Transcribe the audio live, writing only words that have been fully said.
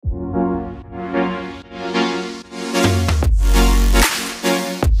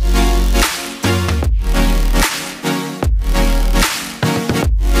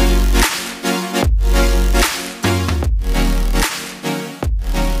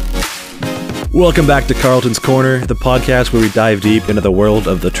Welcome back to Carlton's Corner, the podcast where we dive deep into the world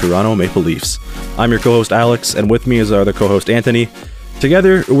of the Toronto Maple Leafs. I'm your co-host Alex, and with me is our other co-host Anthony.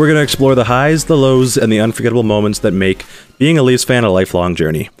 Together, we're going to explore the highs, the lows, and the unforgettable moments that make being a Leafs fan a lifelong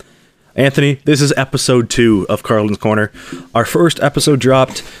journey. Anthony, this is episode 2 of Carlton's Corner. Our first episode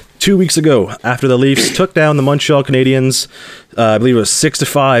dropped 2 weeks ago after the Leafs took down the Montreal Canadiens. I believe it was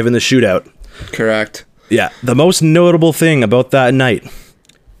 6-5 in the shootout. Correct. Yeah, the most notable thing about that night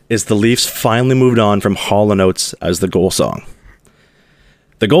is the Leafs finally moved on from Hall & Oates as the goal song.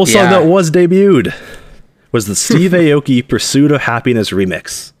 The goal song that was debuted was the Steve Aoki Pursuit of Happiness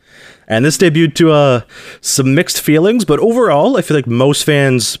remix. And this debuted to some mixed feelings, but overall, I feel like most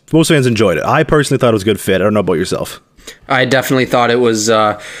fans enjoyed it. I personally thought it was a good fit. I don't know about yourself. I definitely thought it was.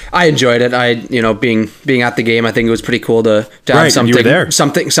 I enjoyed it. Being at the game, I think it was pretty cool to have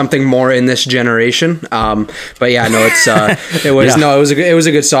something more in this generation. But yeah, no, it was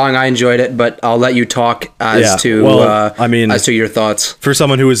a good song. I enjoyed it, but I'll let you talk as to your thoughts. For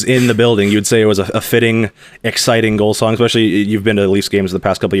someone who was in the building, you'd say it was a fitting, exciting goal song. Especially you've been to Leafs games the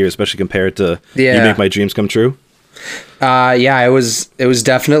past couple of years, especially compared to You Make My Dreams Come True. It was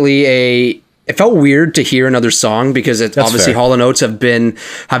definitely It felt weird to hear another song because obviously Hall & Oates have been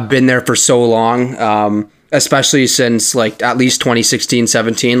there for so long, especially since like at least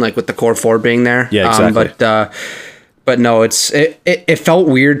 2016-17, like with the core four being there. Yeah, exactly. But no, it felt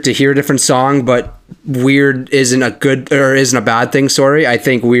weird to hear a different song, but weird isn't a bad thing. Sorry, I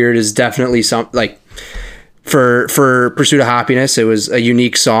think weird is definitely something like for Pursuit of Happiness. It was a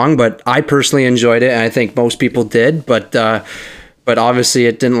unique song, but I personally enjoyed it, and I think most people did. But obviously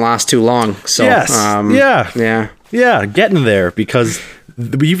it didn't last too long. So yes. Getting there, because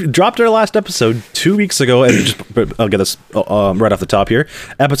we dropped our last episode 2 weeks ago, and I'll get this right off the top here.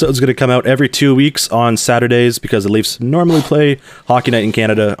 Episode's going to come out every 2 weeks on Saturdays because the Leafs normally play Hockey Night in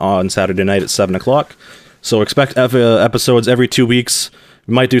Canada on Saturday night at 7 o'clock. So expect episodes every 2 weeks.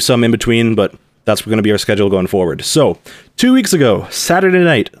 We might do some in between, but that's going to be our schedule going forward. So, 2 weeks ago, Saturday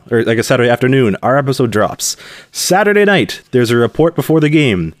night, or like a Saturday afternoon, our episode drops. Saturday night, there's a report before the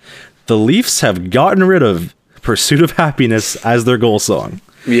game. The Leafs have gotten rid of Pursuit of Happiness as their goal song.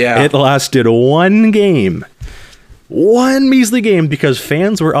 Yeah. It lasted one game. One measly game, because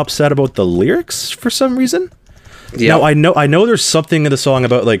fans were upset about the lyrics for some reason. Yeah, I know there's something in the song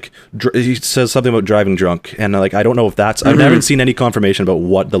about, like, he says something about driving drunk, and like I don't know if that's I haven't seen any confirmation about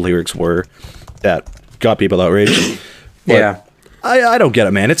what the lyrics were that got people outraged. Yeah, I don't get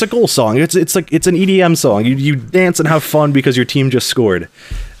it, man. It's a goal song. It's an EDM song. You dance and have fun because your team just scored.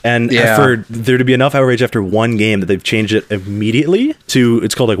 And for there to be enough outrage after one game that they've changed it immediately to,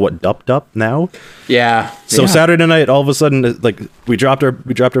 it's called like what, Dup Dup now? Yeah. So Saturday night, all of a sudden, like we dropped our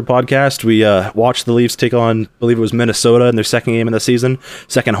podcast. We watched the Leafs take on, I believe it was Minnesota in their second home game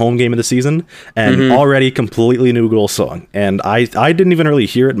of the season, and already completely new goal song. And I didn't even really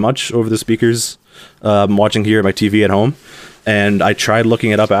hear it much over the speakers. Watching here at my TV at home, and I tried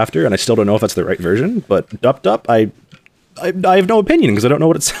looking it up after, and I still don't know if that's the right version. But Dup Dup, I have no opinion because I don't know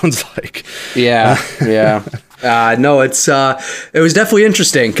what it sounds like. Yeah. No, it was definitely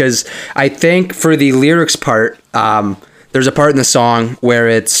interesting because I think for the lyrics part, there's a part in the song where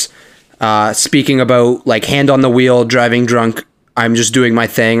it's speaking about like hand on the wheel, driving drunk, I'm just doing my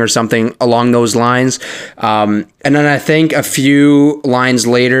thing or something along those lines. And then I think a few lines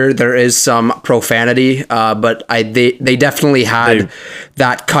later, there is some profanity, but they definitely had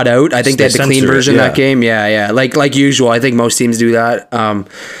that cut out. I think they had the clean version of that game. Yeah. Like usual. I think most teams do that.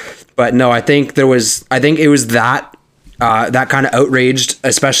 But no, I think it was that kind of outraged,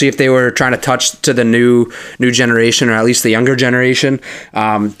 especially if they were trying to touch to the new generation, or at least the younger generation.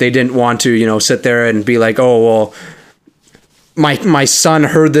 They didn't want to, sit there and be like, oh, well, my son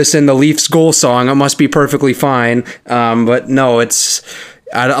heard this in the Leafs goal song, it must be perfectly fine. But no,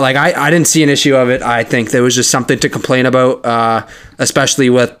 I didn't see an issue of it. I think there was just something to complain about, especially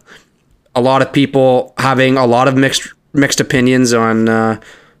with a lot of people having a lot of mixed opinions on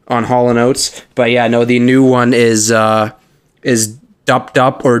Hall & Oates. But yeah, no, the new one is Dup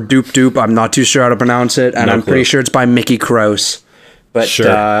Dup or Doop Doop. I'm not too sure how to pronounce it, and I'm pretty sure it's by Mickey Krause. But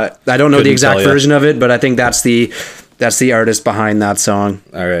sure. I don't know the exact version of it, but I think that's the artist behind that song.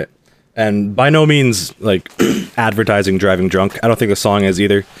 All right. And by no means like advertising driving drunk. I don't think the song is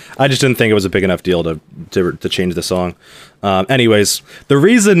either. I just didn't think it was a big enough deal to change the song. Anyways, the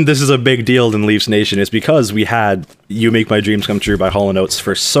reason this is a big deal in Leafs Nation is because we had You Make My Dreams Come True by Hall & Oates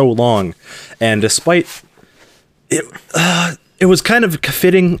for so long. And despite it was kind of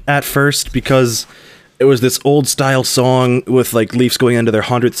fitting at first because it was this old style song with like Leafs going into their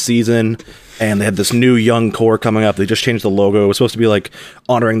 100th season, and they had this new young core coming up. They just changed the logo. It was supposed to be like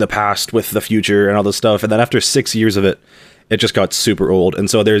honoring the past with the future and all this stuff. And then after 6 years of it, it just got super old. And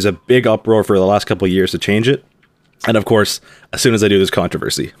so there's a big uproar for the last couple of years to change it. And of course, as soon as I do, there's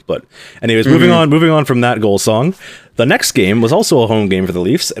controversy. But anyways, moving on from that goal song, the next game was also a home game for the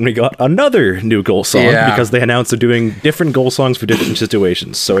Leafs, and we got another new goal song because they announced they're doing different goal songs for different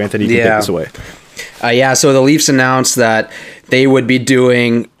situations. So Anthony, you can take this away. So the Leafs announced that they would be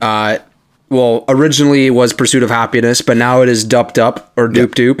doing, originally it was Pursuit of Happiness, but now it is Dupped Up or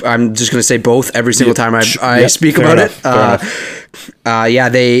Doop Doop. I'm just going to say both every single time I speak about it.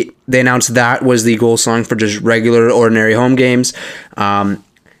 They announced that was the goal song for just regular, ordinary home games. And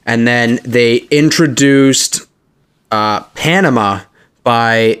then they introduced Panama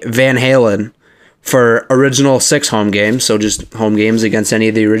by Van Halen for original 6 home games, so just home games against any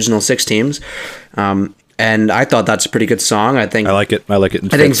of the original 6 teams. And I thought that's a pretty good song. I like it. I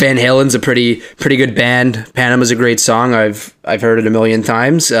think Van Halen's a pretty good band. Panama's a great song. I've heard it a million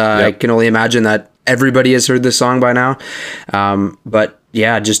times. I can only imagine that everybody has heard this song by now. But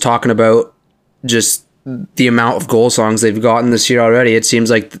yeah, just talking about just the amount of goal songs they've gotten this year already, it seems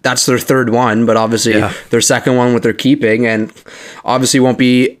like that's their third one, but obviously their second one with their keeping, and obviously won't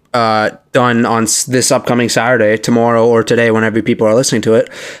be done on this upcoming Saturday, tomorrow or today, whenever people are listening to it,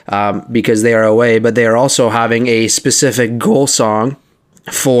 because they are away. But they are also having a specific goal song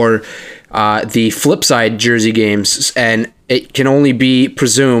for the Flipside jersey games, and it can only be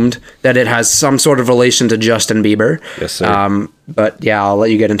presumed that it has some sort of relation to Justin Bieber. Yes, sir. But yeah, I'll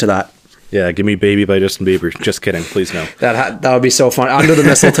let you get into that. Yeah, give me Baby by Justin Bieber. Just kidding, please no. That would be so fun. Under the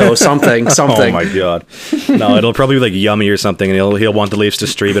mistletoe, something. Oh my god. No, it'll probably be like Yummy or something, and he'll want the Leafs to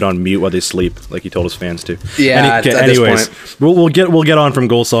stream it on mute while they sleep, like he told his fans to. Yeah. Anyways, we'll get on from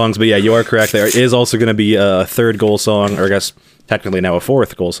goal songs, but yeah, you are correct. There is also going to be a third goal song, or I guess technically now a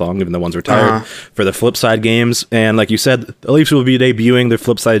fourth goal song, even though one's retired, for the Flipside games. And like you said, the Leafs will be debuting their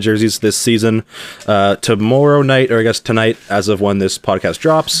Flipside jerseys this season tomorrow night, or I guess tonight, as of when this podcast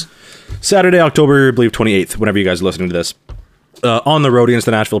drops. Saturday, October, I believe, 28th, whenever you guys are listening to this. On the road against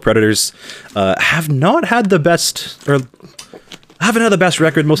the Nashville Predators. Haven't had the best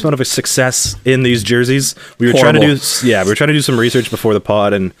record, most amount of success in these jerseys. We were trying to do some research before the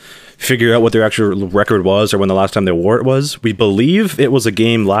pod and figure out what their actual record was, or when the last time they wore it was. We believe it was a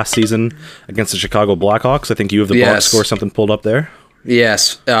game last season against the Chicago Blackhawks. I think you have the box score something pulled up there.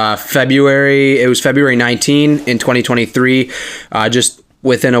 Yes, February 19 in 2023, just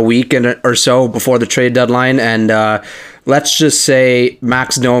within a week or so before the trade deadline. And let's just say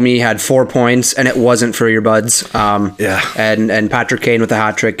Max Domi had 4 points, and it wasn't for your buds. And Patrick Kane with a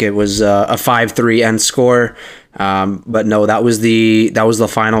hat trick. It was a 5-3 end score. But no, that was the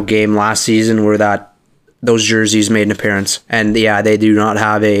final game last season where those jerseys made an appearance. And yeah, they do not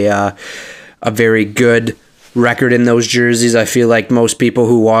have a very good record in those jerseys. I feel like most people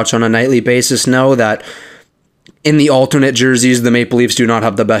who watch on a nightly basis know that in the alternate jerseys, the Maple Leafs do not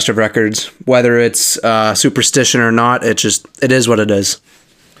have the best of records. Whether it's superstition or not, it is what it is.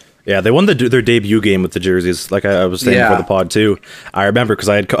 Yeah, they won their debut game with the jerseys, like I was saying before the pod too. I remember because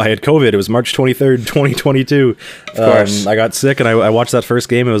I had COVID. It was March 23rd, 2022. Of course. I got sick, and I watched that first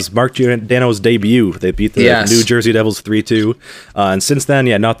game. It was Mark Giordano's debut. They beat the New Jersey Devils 3-2. And since then,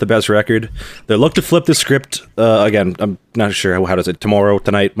 not the best record. They look to flip the script. Again, I'm not sure how does it tomorrow,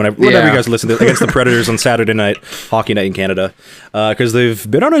 tonight, whenever you guys listen to against the Predators on Saturday night, hockey night in Canada, because they've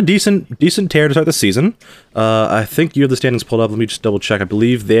been on a decent tear to start the season. I think you have the standings pulled up. Let me just double check. I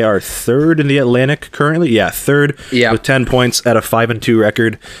believe they are third in the Atlantic currently. Yeah, third with 10 points at a 5-2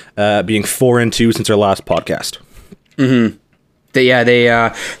 record, being 4-2 since our last podcast. Mm-hmm.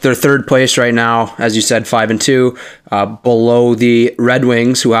 They're third place right now, as you said, 5-2, below the Red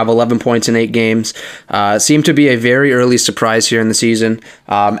Wings, who have 11 points in 8 games. Seem to be a very early surprise here in the season,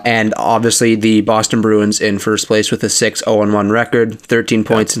 and obviously the Boston Bruins in first place with a 6-0-1 record, 13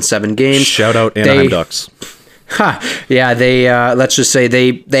 points in 7 games. Shout out Anaheim Ducks. Let's just say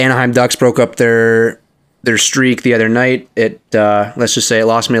the Anaheim Ducks broke up their streak the other night. Let's just say it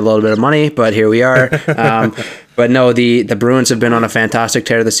lost me a little bit of money, but here we are. But no, the Bruins have been on a fantastic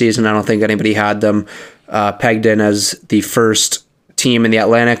tear this season. I don't think anybody had them pegged in as the first team in the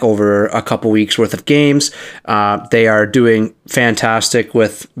Atlantic over a couple weeks worth of games. They are doing fantastic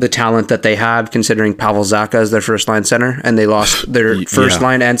with the talent that they have, considering Pavel Zacha is their first line center, and they lost their first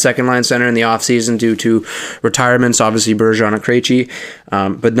line and second line center in the offseason due to retirements, obviously Bergeron and Krejci.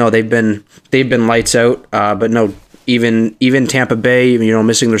 But no, they've been lights out. But no, even Tampa Bay,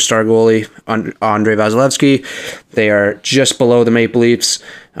 missing their star goalie, Andrei Vasilevsky, they are just below the Maple Leafs.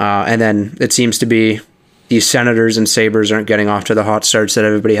 And then it seems to be these Senators and Sabres aren't getting off to the hot starts that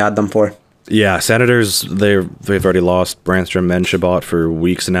everybody had them for. Yeah, Senators, they've already lost Brandstrom and Chabot for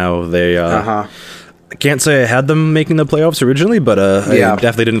weeks now. I can't say I had them making the playoffs originally, but I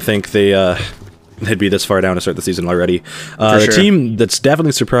definitely didn't think they'd be this far down to start the season already. The team that's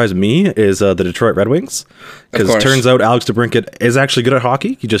definitely surprised me is the Detroit Red Wings, because it turns out Alex DeBrincat is actually good at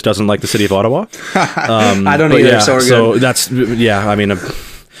hockey. He just doesn't like the city of Ottawa. I don't either, so we're good. So that's, I mean,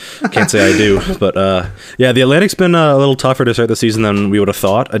 can't say I do, but the Atlantic's been a little tougher to start the season than we would have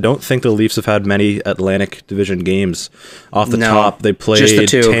thought. I don't think the Leafs have had many Atlantic Division games off the top. They played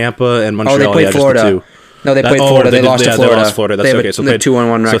Tampa and Montreal. Oh, they played Florida. No, they played Florida. They lost to Florida. They lost Florida. That's okay. So they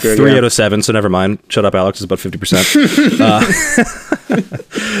 2-1 record. So 3 out of 7. So never mind. Shut up, Alex. It's about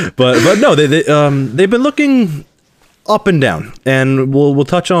 50%. But no, they've been looking up and down, and we'll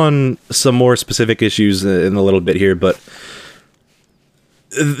touch on some more specific issues in a little bit here, but.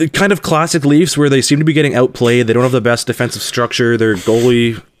 The kind of classic Leafs where they seem to be getting outplayed. They don't have the best defensive structure. Their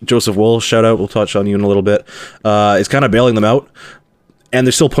goalie, Joseph Woll, shout out, we'll touch on you in a little bit, is kind of bailing them out. And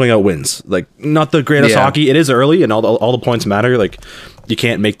they're still putting out wins. Like, not the greatest hockey. It is early, and all the points matter. Like, you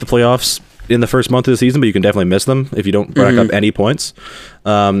can't make the playoffs in the first month of the season, but you can definitely miss them if you don't rack up any points.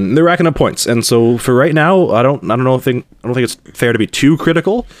 They're racking up points. And so for right now, I don't think it's fair to be too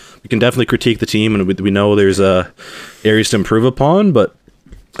critical. We can definitely critique the team, and we know there's areas to improve upon, but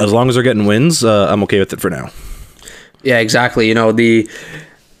as long as they're getting wins, I'm okay with it for now. Yeah, exactly.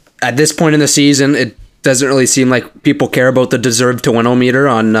 At this point in the season, it doesn't really seem like people care about the deserve to win-o-meter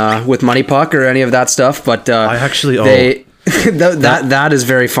on with Money Puck or any of that stuff. But I actually that is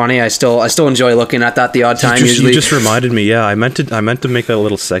very funny. I still enjoy looking at that the odd time. You just reminded me. Yeah, I meant to make a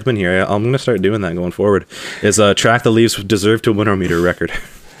little segment here. I'm going to start doing that going forward. Is track the Leafs deserve to win-o-meter record.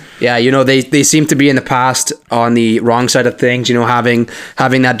 Yeah, they seem to be in the past on the wrong side of things. Having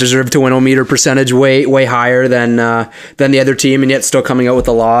that deserve to win-o-meter percentage way higher than the other team, and yet still coming out with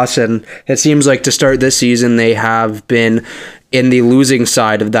a loss. And it seems like to start this season, they have been in the losing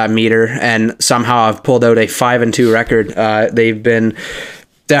side of that meter, and somehow have pulled out a 5-2 record. They've been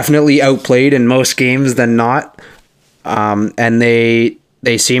definitely outplayed in most games than not, and they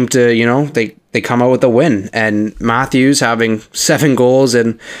seem to they come out with a win. And Matthews having 7 goals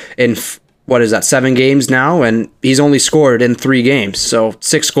in what is that, 7 games now, and he's only scored in 3 games. So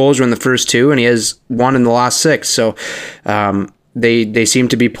 6 goals were in the first 2, and he has 1 in the last 6. So they seem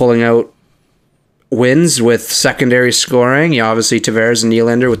to be pulling out wins with secondary scoring. Obviously Tavares and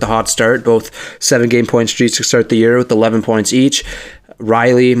Nylander with the hot start, both 7-game point streaks to start the year with 11 points each.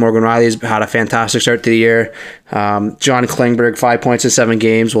 Morgan Riley's had a fantastic start to the year. John Klingberg, 5 points in 7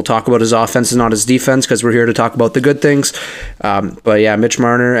 games. We'll talk about his offense and not his defense, because we're here to talk about the good things. But yeah, Mitch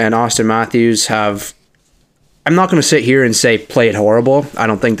Marner and Austin Matthews have, I'm not going to sit here and say played horrible. I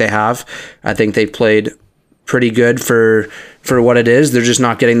don't think they have. I think they played pretty good for what it is. They're just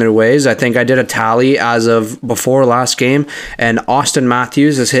not getting their ways. I think I did a tally as of before last game, and Austin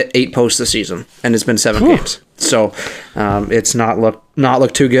Matthews has hit 8 posts this season, and it's been 7 games. So it's not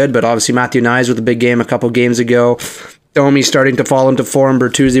look too good, but obviously Matthew Nyes with a big game a couple games ago. Domi starting to fall into form.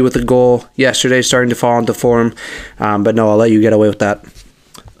 Bertuzzi with a goal yesterday starting to fall into form. But no, I'll let you get away with that.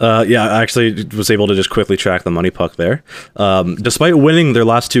 I actually was able to just quickly track the Money Puck there. Despite winning their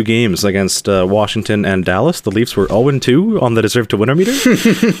last 2 games against Washington and Dallas, the Leafs were 0-2 on the deserve to winner meter,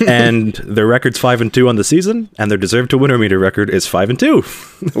 and their record's 5-2 on the season, and their deserve to winner meter record is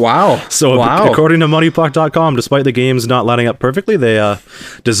 5-2. Wow! According to MoneyPuck.com, despite the games not lining up perfectly, they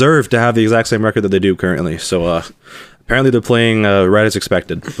deserve to have the exact same record that they do currently. So. Apparently they're playing right as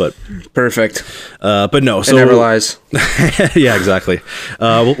expected, but perfect. But no, so it never lies. Yeah, exactly.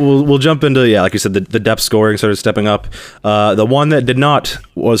 We'll jump into like you said, the depth scoring started stepping up. The one that did not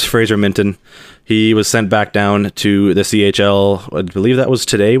was Fraser Minton. He was sent back down to the CHL. I believe that was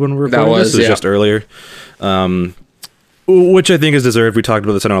today when we were recording this. It was just earlier. Which I think is deserved. We talked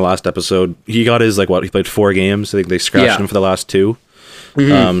about this in our last episode. He got his he played 4 games. I think they scratched him for the last 2.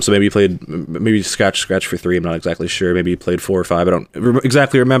 Mm-hmm. So maybe he played, maybe scratch for 3. I'm not exactly sure. Maybe he played 4 or 5. I don't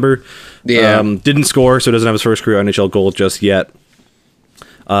exactly remember. Yeah. Didn't score, so doesn't have his first career NHL goal just yet.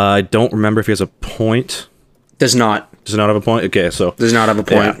 I don't remember if he has a point. Does not have a point. Okay, so does not have a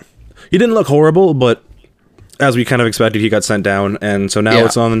point. Yeah. He didn't look horrible, but as we kind of expected, he got sent down, and so now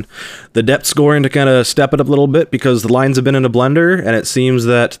it's on the depth scoring to kind of step it up a little bit, because the lines have been in a blender, and it seems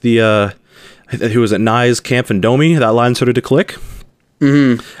that the who was it, Nyes, Kampf, and Domi, that line started to click.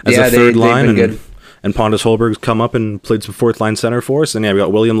 Mm-hmm. As a third line, and Pontus Holberg's come up and played some 4th line center for us, and we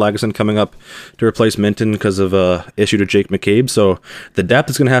got William Lagesson coming up to replace Minton because of issue to Jake McCabe. So the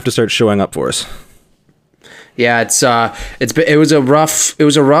depth is going to have to start showing up for us. Yeah, it was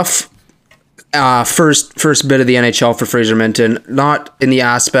a rough First bit of the NHL for Fraser Minton, not in the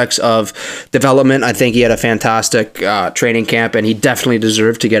aspects of development. I think he had a fantastic training camp, and he definitely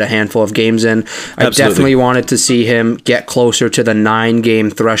deserved to get a handful of games in. I definitely wanted to see him get closer to the 9-game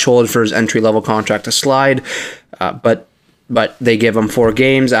threshold for his entry-level contract to slide, but they give him 4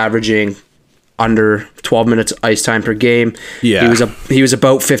 games, averaging under 12 minutes ice time per game. Yeah. He was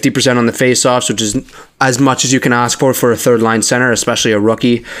about 50% on the faceoffs, which is as much as you can ask for a third line center, especially a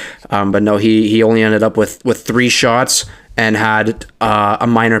rookie. But no, he only ended up with 3 shots and had a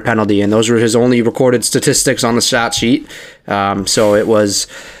minor penalty, and those were his only recorded statistics on the stat sheet. So it was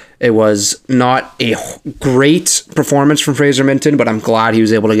not a great performance from Fraser Minton, but I'm glad he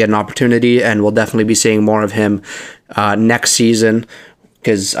was able to get an opportunity, and we'll definitely be seeing more of him next season,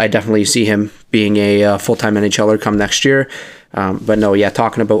 because I definitely see him being a full-time NHLer come next year. But no, yeah,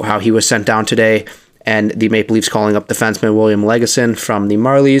 talking about how he was sent down today, and the Maple Leafs calling up defenseman William Legason from the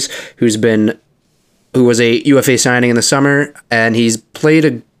Marlies, who was a UFA signing in the summer, and he's played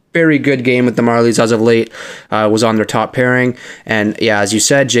a very good game with the Marlies as of late, was on their top pairing. And yeah, as you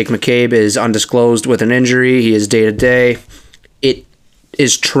said, Jake McCabe is undisclosed with an injury. He is day-to-day. It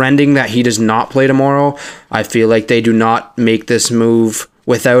is trending that he does not play tomorrow. I feel like they do not make this move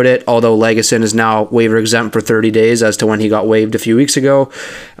without it, although Legason is now waiver exempt for 30 days as to when he got waived a few weeks ago.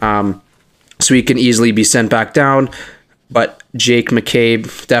 So he can easily be sent back down. But Jake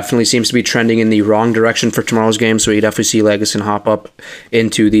McCabe definitely seems to be trending in the wrong direction for tomorrow's game, so you definitely see Legason hop up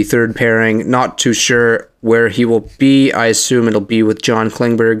into the third pairing. Not too sure where he will be. I assume it'll be with John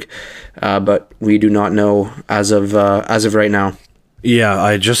Klingberg, but we do not know as of right now. Yeah,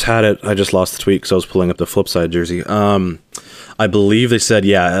 I just had it. I just lost the tweet because I was pulling up the flip side jersey. I believe they said,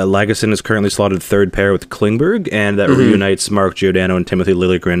 Legason is currently slotted third pair with Klingberg, and that reunites Mark Giordano and Timothy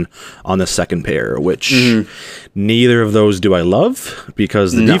Liljegren on the second pair, which neither of those do I love,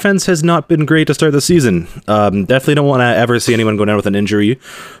 because the defense has not been great to start the season. Definitely don't want to ever see anyone go down with an injury,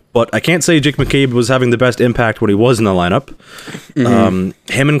 but I can't say Jake McCabe was having the best impact when he was in the lineup.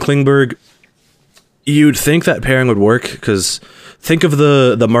 Him and Klingberg, you'd think that pairing would work, because think of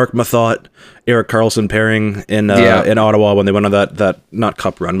the Mark Mathot, Erik Karlsson pairing in Ottawa when they went on that not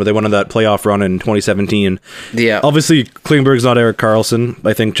cup run, but they went on that playoff run in 2017. Yeah. Obviously, Klingberg's not Erik Karlsson.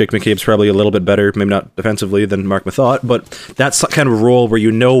 I think Jake McCabe's probably a little bit better, maybe not defensively, than Mark Mathot, but that's kind of a role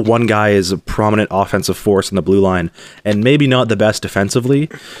where one guy is a prominent offensive force in the blue line and maybe not the best defensively.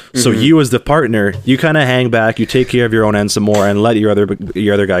 So you as the partner, you kind of hang back, you take care of your own end some more and let your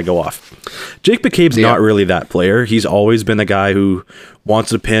other guy go off. Jake McCabe's not really that player. He's always been the guy who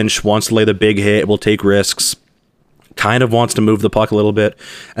wants to pinch, wants to lay the big hit, will take risks, kind of wants to move the puck a little bit.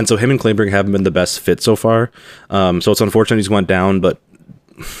 And so him and Klingberg haven't been the best fit so far. So it's unfortunate he's went down, but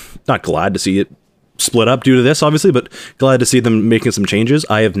not glad to see it split up due to this, obviously, but glad to see them making some changes.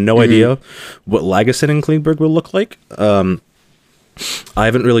 I have no idea what Legason and Klingberg will look like. I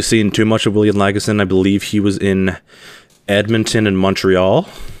haven't really seen too much of William Legason. I believe he was in Edmonton and Montreal,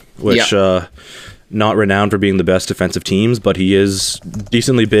 which... not renowned for being the best defensive teams, but he is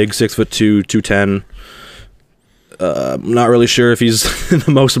decently big, 6'2", 210. Not really sure if he's the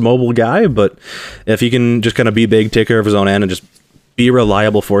most mobile guy, but if he can just kind of be big, take care of his own end, and just be a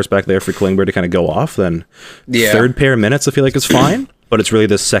reliable force back there for Klingberg to kind of go off, then third pair minutes I feel like is fine. But it's really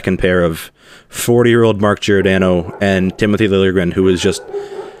the second pair of 40-year-old Mark Giordano and Timothy Liljegren, who is just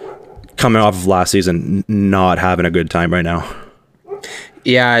coming off of last season, not having a good time right now.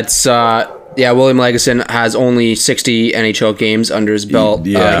 Yeah, it's... William Legason has only 60 NHL games under his belt.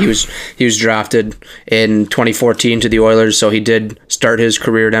 He was drafted in 2014 to the Oilers, so he did start his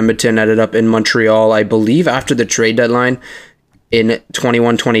career at Edmonton, ended up in Montreal, I believe, after the trade deadline in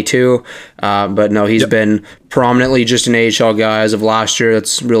 21-22. But no, he's been prominently just an AHL guy as of last year.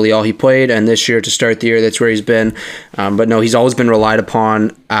 That's really all he played, and this year to start the year, that's where he's been. But no, he's always been relied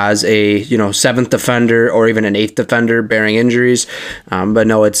upon as a seventh defender or even an eighth defender, bearing injuries. But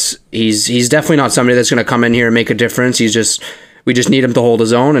no, he's definitely not somebody that's going to come in here and make a difference. We just need him to hold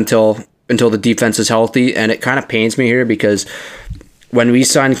his own until the defense is healthy. And it kind of pains me here because when we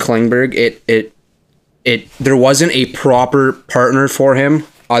signed Klingberg, there wasn't a proper partner for him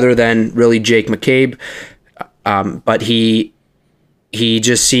other than really Jake McCabe. But he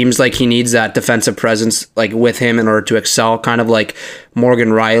just seems like he needs that defensive presence like with him in order to excel, kind of like Morgan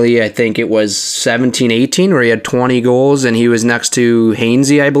Rielly. I think it was 17-18 where he had 20 goals and he was next to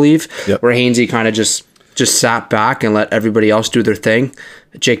Hainsey, I believe, where Hainsey kind of just sat back and let everybody else do their thing.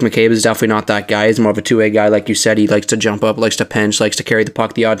 Jake McCabe is definitely not that guy. He's more of a two-way guy, like you said. He likes to jump up, likes to pinch, likes to carry the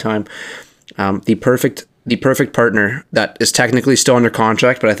puck the odd time. The perfect partner that is technically still under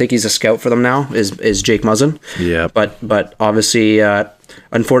contract, but I think he's a scout for them now, is Jake Muzzin. Yeah. But obviously,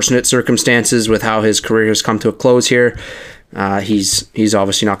 unfortunate circumstances with how his career has come to a close here. He's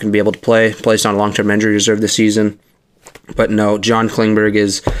obviously not going to be able to play. Placed on long-term injury reserve this season. But no, John Klingberg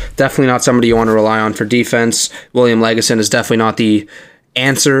is definitely not somebody you want to rely on for defense. William Lagesson is definitely not the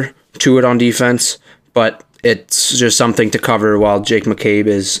answer to it on defense, but it's just something to cover while Jake McCabe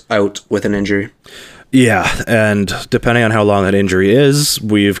is out with an injury. Yeah, and depending on how long that injury is,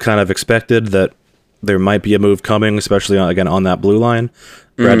 we've kind of expected that there might be a move coming, especially on that blue line.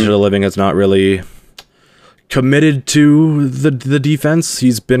 Brad Living is not really committed to the defense.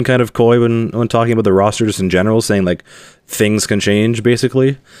 He's been kind of coy when talking about the roster just in general, saying like things can change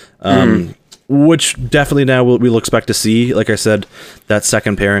basically, which definitely now we'll expect to see. Like I said, that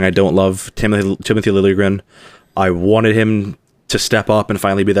second pairing I don't love. Timothy Liljegren, I wanted him to step up and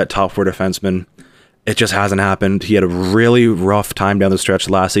finally be that top four defenseman. It just hasn't happened. He had a really rough time down the stretch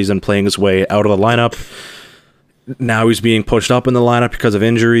last season, playing his way out of the lineup. Now he's being pushed up in the lineup because of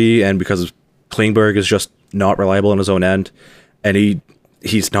injury and because Klingberg is just not reliable on his own end, and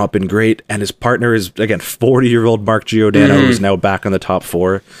he's not been great. And his partner is, again, 40-year-old Mark Giordano, who's now back on the top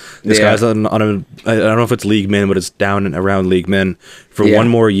four. This guy's on a, I don't know if it's league min, but it's down and around league min for one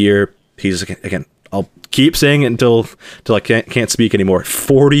more year. He's, again, I'll keep saying it until I can't speak anymore.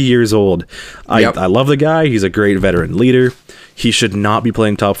 40 years old. I love the guy. He's a great veteran leader. He should not be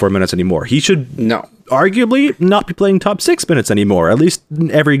playing top 4 minutes anymore. He should arguably not be playing top 6 minutes anymore, at least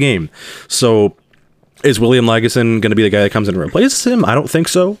in every game. So is William Lagesson going to be the guy that comes in and replaces him? I don't think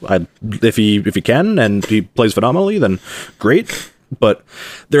so. If he can and he plays phenomenally, then great. But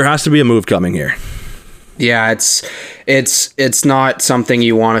there has to be a move coming here. Yeah, it's not something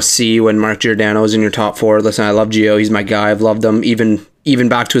you want to see when Mark Giordano is in your top four. Listen, I love Gio. He's my guy. I've loved him even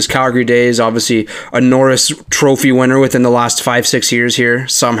back to his Calgary days. Obviously, a Norris Trophy winner within the last 5-6 years here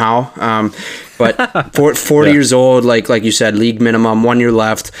somehow. But 40 years old, like you said, league minimum, 1 year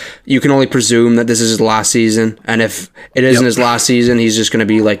left. You can only presume that this is his last season. And if it isn't his last season, he's just going to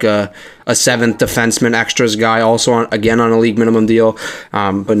be like a seventh defenseman extras guy, also on a league minimum deal.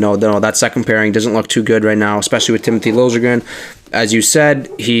 But no, that second pairing doesn't look too good right now, especially with Timothy Liljegren. As you said,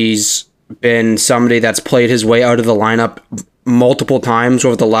 he's been somebody that's played his way out of the lineup multiple times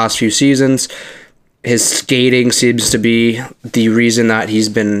over the last few seasons. His skating seems to be the reason that he's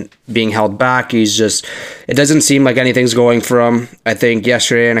been being held back. It doesn't seem like anything's going for him. I think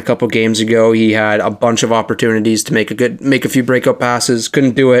yesterday and a couple games ago, he had a bunch of opportunities to make a few breakup passes.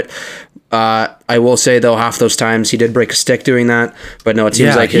 Couldn't do it. I will say though, half those times he did break a stick doing that. But no, it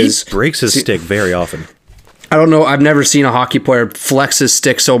seems like he breaks his stick very often. I don't know. I've never seen a hockey player flex his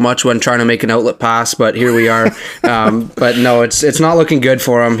stick so much when trying to make an outlet pass, but here we are. But no, it's not looking good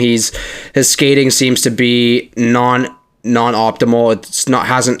for him. His skating seems to be non-optimal. It's not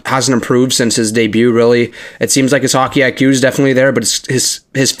hasn't improved since his debut. Really, it seems like his hockey IQ is definitely there, but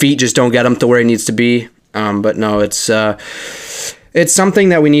his feet just don't get him to where he needs to be. But no, it's something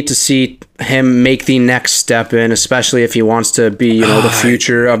that we need to see him make the next step in, especially if he wants to be, the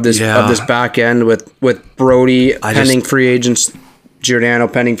future of this back end with Brody pending free agents, Giordano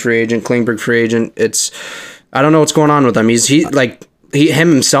pending free agent, Klingberg free agent. I don't know what's going on with him. He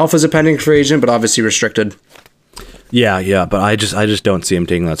himself is a pending free agent, but obviously restricted. Yeah, but I just don't see him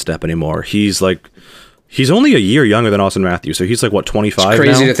taking that step anymore. He's only a year younger than Austin Matthews, so he's 25 It's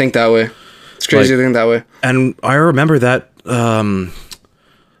crazy now? to think that way. It's crazy to think that way. And I remember that,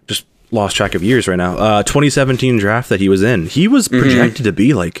 just lost track of years right now. 2017 draft that he was in. He was projected to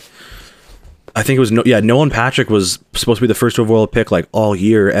be I think it was Nolan Patrick was supposed to be the first overall pick all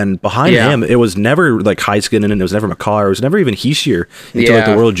year, and behind him it was never Heiskanen, and it was never McCarr, it was never even Heishier until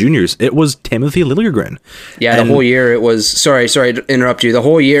the World Juniors. It was Timothy Liljegren. Yeah, the whole year it was. Sorry to interrupt you. The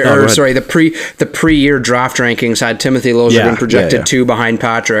whole year, the pre-year draft rankings had Timothy Liljegren projected 2 behind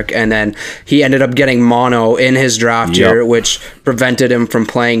Patrick, and then he ended up getting mono in his draft year, which prevented him from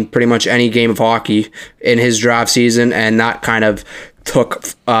playing pretty much any game of hockey in his draft season, and that kind of took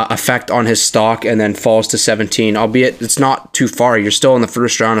effect on his stock and then falls to 17, albeit it's not too far. You're still in the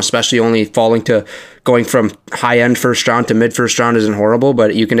first round, especially only going from high end first round to mid first round isn't horrible,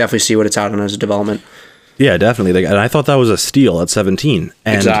 but you can definitely see what it's at on his development. Yeah, definitely. And I thought that was a steal at 17.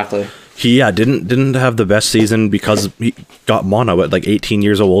 And exactly. He didn't have the best season because he got mono at 18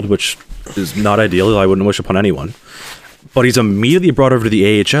 years old, which is not ideal. I wouldn't wish upon anyone. But he's immediately brought over to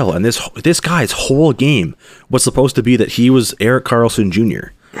the AHL, and this guy's whole game was supposed to be that he was Erik Karlsson Jr.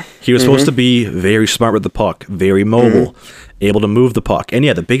 He was supposed to be very smart with the puck, very mobile, able to move the puck. And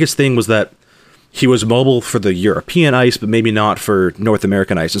the biggest thing was that he was mobile for the European ice, but maybe not for North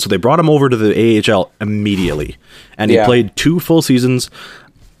American ice. And so they brought him over to the AHL immediately. And he played 2 full seasons.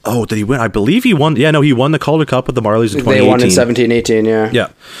 Oh, did he win? I believe he won. Yeah, no, he won the Calder Cup with the Marlies in 2018. They won in 17-18, yeah. Yeah.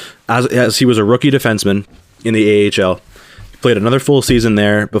 As he was a rookie defenseman in the AHL. He played another full season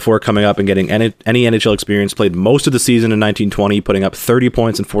there before coming up and getting any NHL experience. Played most of the season in 1920, putting up 30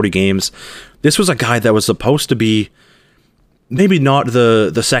 points in 40 games. This was a guy that was supposed to be maybe not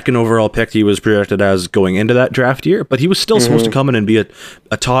the second overall pick he was projected as going into that draft year, but he was still supposed to come in and be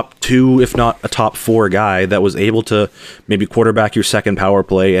a top 2, if not a top 4 guy that was able to maybe quarterback your second power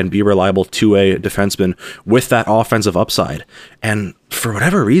play and be reliable 2A defenseman with that offensive upside. And for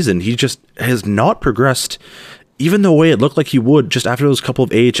whatever reason, he just has not progressed even the way it looked like he would just after those couple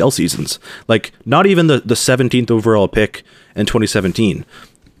of AHL seasons. Like, not even the 17th overall pick in 2017.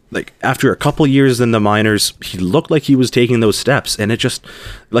 Like, after a couple years in the minors, he looked like he was taking those steps, and it just,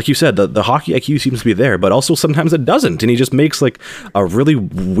 like you said, the hockey IQ seems to be there, but also sometimes it doesn't, and he just makes like a really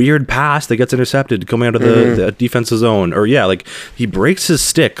weird pass that gets intercepted coming out of the defensive zone, or like he breaks his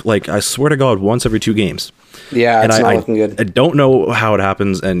stick, like, I swear to God, once every 2 games. Yeah, it's not looking good. I don't know how it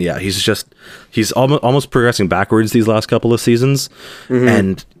happens, and he's almost progressing backwards these last couple of seasons,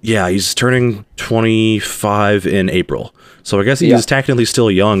 and he's turning 25 in April. So I guess he's technically still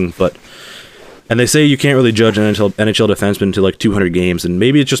young, and they say you can't really judge an NHL defenseman to like 200 games, and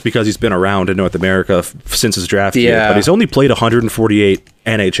maybe it's just because he's been around in North America since his draft year, but he's only played 148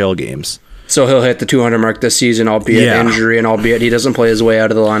 NHL games. So he'll hit the 200 mark this season, albeit injury, and albeit he doesn't play his way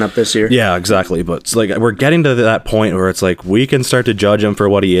out of the lineup this year. Yeah, exactly. But it's like we're getting to that point where it's like we can start to judge him for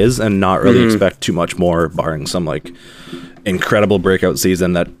what he is and not really expect too much more, barring some like incredible breakout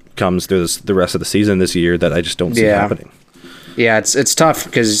season that comes through the rest of the season this year that I just don't see happening. Yeah, it's tough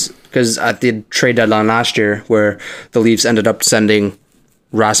because at the trade deadline last year, where the Leafs ended up sending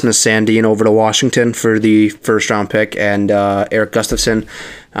Rasmus Sandin over to Washington for the first round pick and Eric Gustafsson.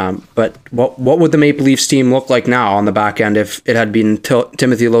 But what would the Maple Leafs team look like now on the back end if it had been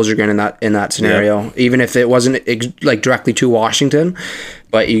Timothy Liljegren in that scenario? Yeah. Even if it wasn't like directly to Washington,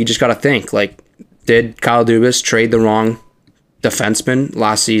 but you just got to think, like, did Kyle Dubas trade the wrong defenseman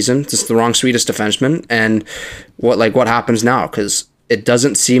last season? Just the wrong Swedish defenseman, and what happens now? Because it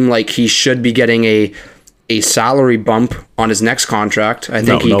doesn't seem like he should be getting a salary bump on his next contract. I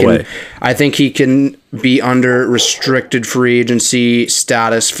think he can be under restricted free agency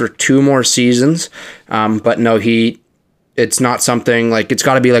status for 2 more seasons. But no, it's not something like, it's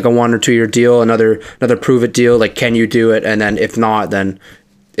got to be like a 1 or 2 year deal, another prove it deal. Like, can you do it? And then if not, then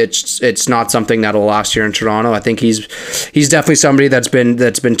it's not something that'll last here in Toronto. I think he's definitely somebody that's been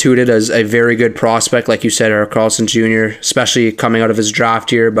touted as a very good prospect, like you said, Erik Karlsson Jr., especially coming out of his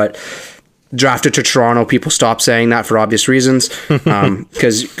draft year, but drafted to Toronto, people stop saying that for obvious reasons,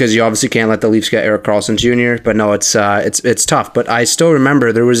 because you obviously can't let the Leafs get Erik Karlsson Jr. But no, it's tough. But I still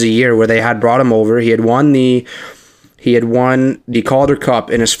remember there was a year where they had brought him over. He had won the Calder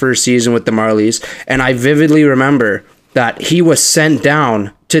Cup in his first season with the Marlies, and I vividly remember that he was sent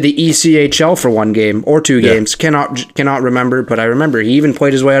down to the ECHL for 1 game or 2 games. Cannot remember, but I remember he even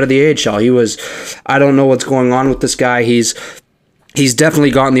played his way out of the AHL. I don't know what's going on with this guy. He's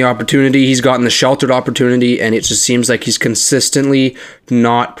definitely gotten the opportunity. He's gotten the sheltered opportunity, and it just seems like he's consistently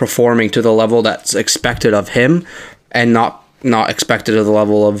not performing to the level that's expected of him, and not expected at the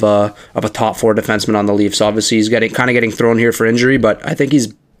level of a top 4 defenseman on the Leafs. Obviously, he's getting thrown here for injury, but I think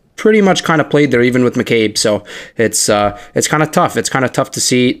he's pretty much kind of played there even with McCabe. So it's kind of tough. It's kind of tough to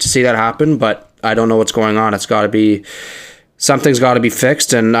see that happen, but I don't know what's going on. Something's got to be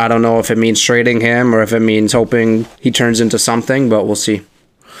fixed, and I don't know if it means trading him or if it means hoping he turns into something, but we'll see.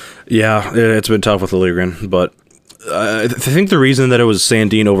 Yeah, it's been tough with Liljegren, but I think the reason that it was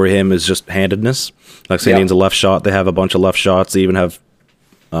Sandin over him is just handedness. Like, Sandin's a left shot. They have a bunch of left shots. They even have,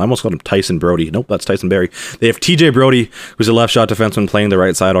 I almost called him Tyson Brody. Nope, that's Tyson Barrie. They have TJ Brody, who's a left shot defenseman playing the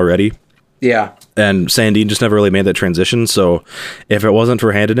right side already. Yeah. And Sandin just never really made that transition. So if it wasn't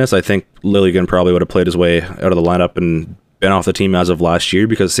for handedness, I think Liljegren probably would have played his way out of the lineup and been off the team as of last year,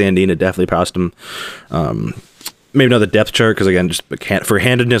 because Sandin had definitely passed him. Maybe not the depth chart, because again, just for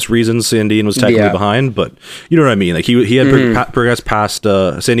handedness reasons, Sandin was technically behind, but you know what I mean. Like, he had progressed past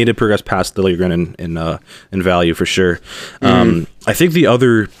Sandin did progress past Liljegren in value for sure. I think the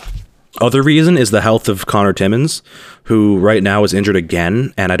other reason is the health of Connor Timmins, who right now is injured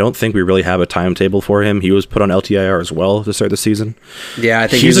again, and I don't think we really have a timetable for him. He was put on LTIR as well to start the season. Yeah, I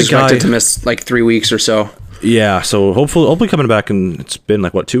think he's expected to miss like 3 weeks or so. Yeah, so hopefully coming back, and it's been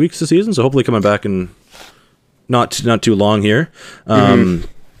like 2 weeks this season, so hopefully coming back in not too long here.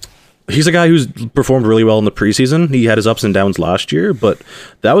 He's a guy who's performed really well in the preseason. He had his ups and downs last year, but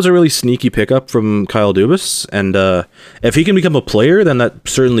that was a really sneaky pickup from Kyle Dubas. And if he can become a player, then that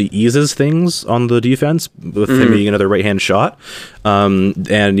certainly eases things on the defense with him being another right-hand shot.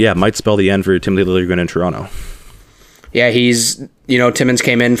 And yeah, might spell the end for Timothy Liljegren in Toronto. Yeah, Timmins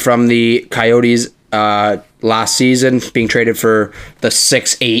came in from the Coyotes last season, being traded for the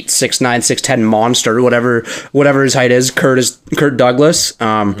 6'8", 6'9", 6'10" monster, whatever his height is, Kurt Douglas.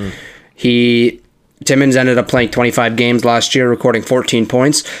 Timmins ended up playing 25 games last year, recording 14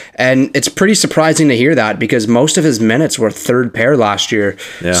 points, and it's pretty surprising to hear that because most of his minutes were third pair last year.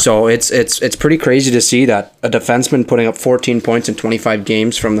 Yeah. So it's pretty crazy to see that a defenseman putting up 14 points in 25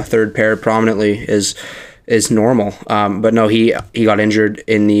 games from the third pair prominently is normal. But no, he got injured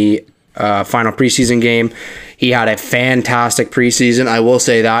in the final preseason game. He had a fantastic preseason. I will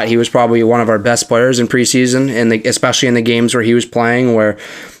say that he was probably one of our best players in preseason, especially in the games where he was playing, where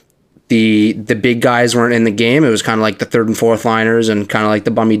the big guys weren't in the game. It was kind of like the third and fourth liners and kind of like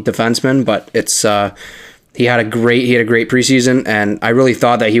the bummy defensemen. But he had a great preseason, and I really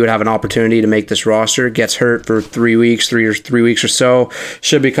thought that he would have an opportunity to make this roster. Gets hurt for 3 weeks or so.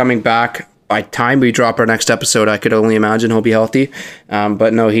 Should be coming back. By time we drop our next episode, I could only imagine he'll be healthy.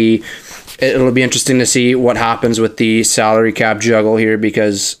 But no, it'll be interesting to see what happens with the salary cap juggle here,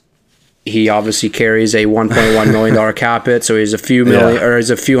 because he obviously carries a $1.1 million cap hit, so he's a few million or he's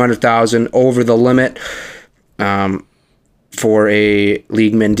a few $100,000 over the limit for a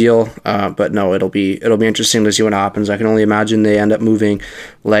league min deal. But no, it'll be interesting to see what happens. I can only imagine they end up moving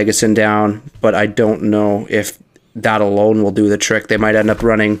Legason down, but I don't know if that alone will do the trick. They might end up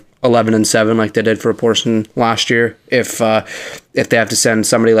running 11-7 like they did for a portion last year if they have to send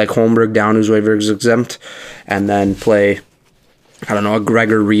somebody like Holmberg down who's waivers exempt, and then play, I don't know, a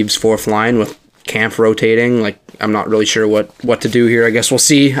Gregor Reeves fourth line with Camp rotating. Like, I'm not really sure what to do here. I guess we'll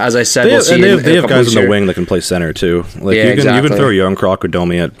see. As I said, we'll see. They have guys in the wing that can play center too. Like, you can throw Young Croc or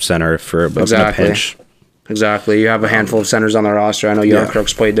Domi at center for a pinch. Exactly. You have a handful of centers on the roster. I know Young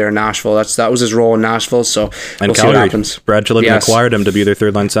Crooks played there in Nashville. That was his role in Nashville, so we'll see what happens. Brad Chilligan acquired him to be their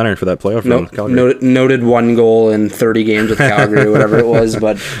third line center for that playoff run. Noted 1 goal in 30 games with Calgary or whatever it was,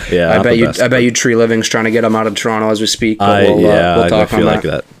 but I bet you Tree Living's trying to get him out of Toronto as we speak. But we'll talk on that. Like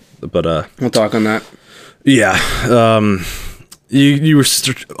that. But we'll talk on that. Yeah. You were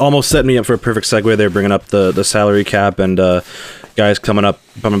almost setting me up for a perfect segue there, bringing up the salary cap and guys coming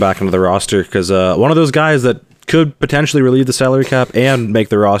back into the roster, because one of those guys that could potentially relieve the salary cap and make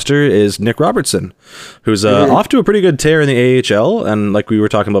the roster is Nick Robertson, who's off to a pretty good tear in the AHL. And like we were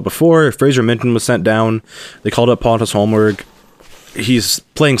talking about before, Fraser Minton was sent down. They called up Pontus Holmberg. He's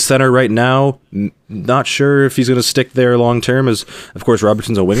playing center right now. Not sure if he's going to stick there long term, as of course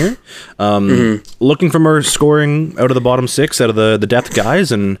Robertson's a winger. Looking for more scoring out of the bottom six, out of the depth guys,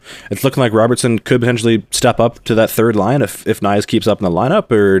 and it's looking like Robertson could potentially step up to that third line if Nyes keeps up in the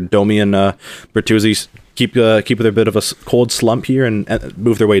lineup, or Domi and Bertuzzi keep their bit of a cold slump here and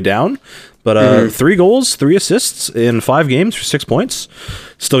move their way down. But 3 goals, 3 assists in 5 games for 6 points.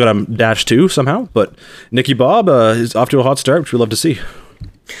 Still got a -2 somehow. But Nicky Bob is off to a hot start, which we love to see.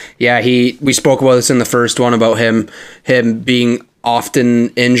 Yeah, we spoke about this in the first one about him being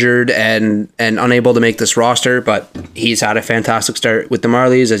often injured and unable to make this roster, but he's had a fantastic start with the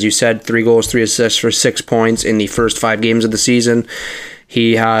Marlies. As you said, 3 goals, 3 assists for 6 points in the first 5 games of the season.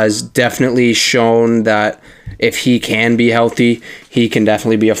 He has definitely shown that if he can be healthy, he can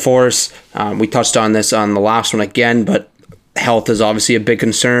definitely be a force. We touched on this on the last one again, but health is obviously a big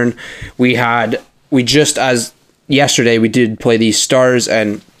concern. Yesterday we did play the Stars,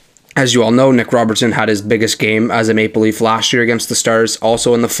 and as you all know, Nick Robertson had his biggest game as a Maple Leaf last year against the Stars,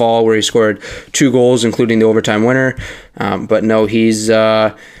 also in the fall, where he scored 2 goals, including the overtime winner. But no, he's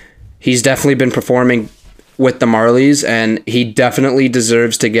definitely been performing with the Marlies, and he definitely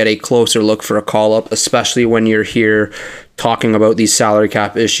deserves to get a closer look for a call-up, especially when you're here talking about these salary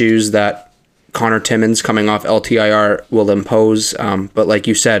cap issues that Connor Timmins coming off LTIR will impose. But like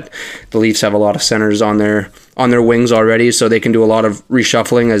you said, the Leafs have a lot of centers on their wings already, so they can do a lot of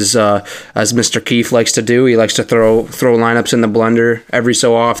reshuffling, as Mr. Keefe likes to do. He likes to throw lineups in the blender every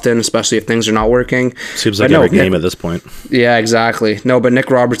so often, especially if things are not working. Seems like every game at this point. Yeah, exactly. No, but Nick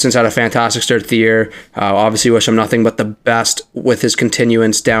Robertson's had a fantastic start to the year. Obviously wish him nothing but the best with his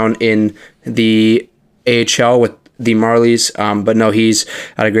continuance down in the AHL with the Marlies. But no, he's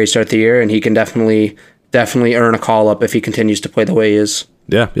had a great start to the year, and he can definitely earn a call-up if he continues to play the way he is.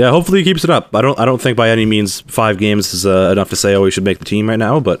 Yeah. Hopefully he keeps it up. I don't think by any means 5 games is enough to say, oh, he should make the team right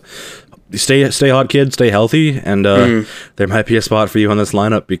now, but stay hot, kid. Stay healthy, and there might be a spot for you on this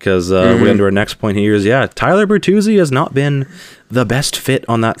lineup because we into our next point here is Tyler Bertuzzi has not been the best fit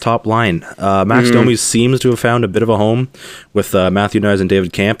on that top line. Max Domi seems to have found a bit of a home with Matthew Knies and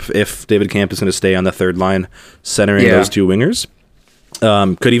David Camp. If David Camp is going to stay on the third line, centering those two wingers.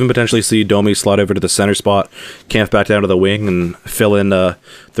 Could even potentially see Domi slot over to the center spot, Camp back down to the wing, and fill in the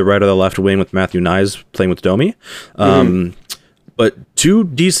right or the left wing with Matthew Knies playing with Domi. But two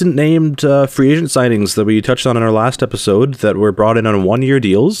decent named free agent signings that we touched on in our last episode that were brought in on 1-year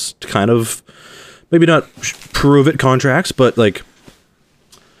deals to kind of maybe not prove it contracts, but like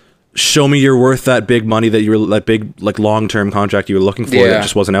show me you're worth that big money that you were that big like long-term contract you were looking for that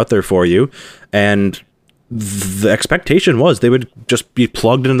just wasn't out there for you. And the expectation was they would just be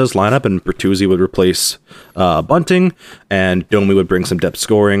plugged into this lineup and Bertuzzi would replace Bunting and Domi would bring some depth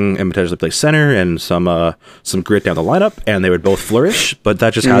scoring and potentially play center and some grit down the lineup and they would both flourish, but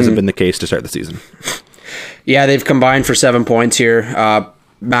that just hasn't been the case to start the season. Yeah, they've combined for 7 points here.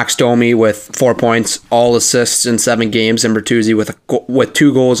 Max Domi with 4 points, all assists in 7 games, and Bertuzzi with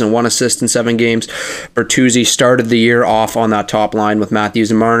 2 goals and 1 assist in 7 games. Bertuzzi started the year off on that top line with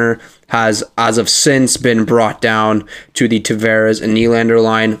Matthews and Marner, has as of since been brought down to the Tavares and Nylander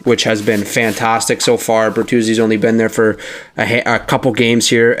line, which has been fantastic so far. Bertuzzi's only been there for a couple games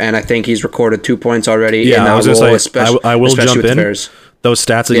here, and I think he's recorded 2 points already. Yeah, I was going to say, I will jump in. Tavares. Those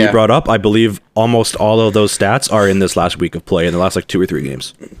stats that you brought up, I believe almost all of those stats are in this last week of play, in the last like 2 or 3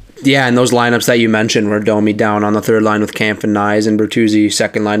 games. Yeah, and those lineups that you mentioned were Domi down on the third line with Camp and Knies, and Bertuzzi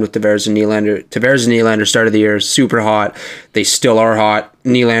second line with Tavares and Nylander. Tavares and Nylander started the year super hot. They still are hot.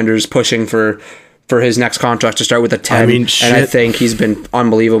 Nylander's pushing for his next contract to start with a 10. I mean, and I think he's been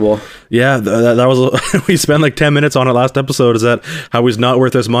unbelievable. Yeah, that was we spent like 10 minutes on it last episode. Is that how he's not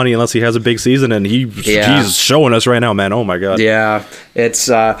worth his money unless he has a big season, and he's showing us right now, man. Oh my god. Yeah, it's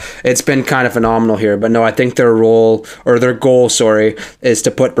been kind of phenomenal here. But no, I think their goal, is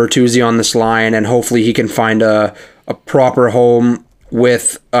to put Bertuzzi on this line, and hopefully he can find a proper home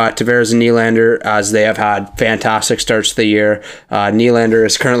with Tavares and Nylander, as they have had fantastic starts to the year. Nylander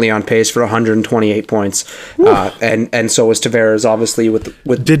is currently on pace for 128 points, and so is Tavares, obviously with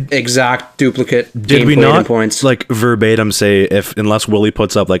exact duplicate did we not points. Like verbatim say unless Willie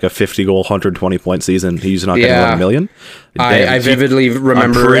puts up like a 50-goal 150 point season, he's not going to win $1 million? I vividly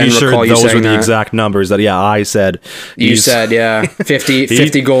remember. I'm pretty and sure recall those you saying were the that. exact numbers that I said. You said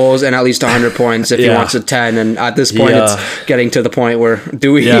 50 goals and at least 100 points if he wants a 10, and at this point it's getting to the point where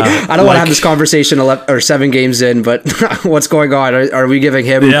I don't want to have this conversation 7 games in, but what's going on? Are we giving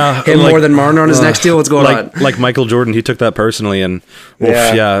him more than Marner on his next deal? What's going on? Like Michael Jordan, he took that personally, and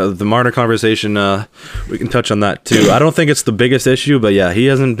the Marner conversation, we can touch on that too. I don't think it's the biggest issue, but he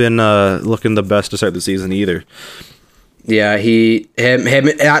hasn't been looking the best to start the season either. Yeah, him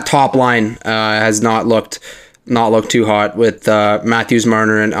at top line has not looked too hot with Matthews,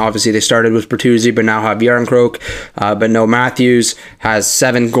 Marner, and obviously they started with Bertuzzi, but now have Järnkrok. But no, Matthews has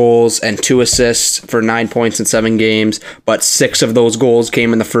 7 goals and 2 assists for 9 points in 7 games, but 6 of those goals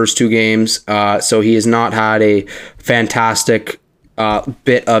came in the first 2 games. So he has not had a fantastic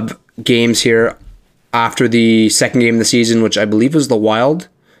bit of games here after the second game of the season, which I believe was the Wild.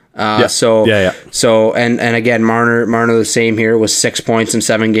 So and again, Marner the same here with 6 points in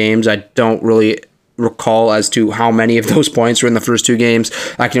 7 games. I don't really recall as to how many of those points were in the first 2 games.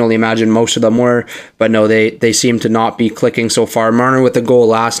 I can only imagine most of them were, but no, they seem to not be clicking so far. Marner with the goal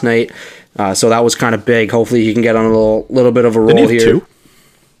last night, so that was kind of big. Hopefully he can get on a little bit of a roll here.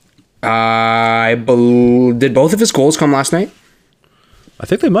 2? Did both of his goals come last night? I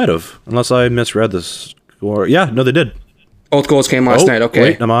think they might have, unless I misread this. No, they did. Both goals came last night. Okay.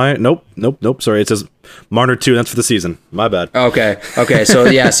 Wait, am I? Nope. Sorry, it says Marner 2. That's for the season. My bad. Okay. So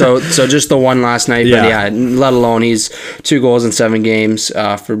so just the one last night. Yeah. But let alone he's 2 goals in 7 games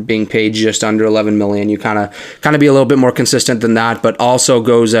for being paid just under $11 million. You kind of be a little bit more consistent than that. But also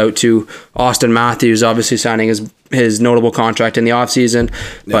goes out to Austin Matthews, obviously signing his notable contract in the offseason.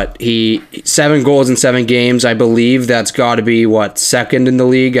 But 7 goals in 7 games. I believe that's got to be second in the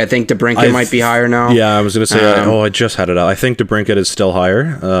league. I think DeBrincat might be higher now. Yeah, I was going to say. I just had it out. I think DeBrincat is still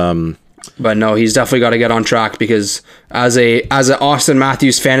higher. But no, he's definitely got to get on track, because as an Austin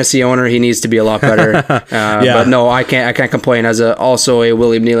Matthews fantasy owner, he needs to be a lot better. But no, I can't complain as also a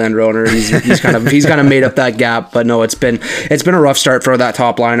William Nylander owner. He's kind of made up that gap. But no, it's been a rough start for that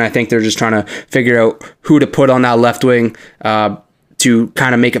top line. I think they're just trying to figure out who to put on that left wing to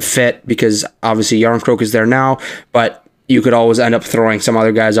kind of make it fit, because obviously Järnkrok is there now, but you could always end up throwing some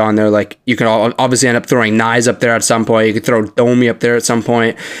other guys on there. Like you can obviously end up throwing Nyes up there at some point. You could throw Domi up there at some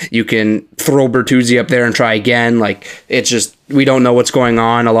point. You can throw Bertuzzi up there and try again. Like it's just, we don't know what's going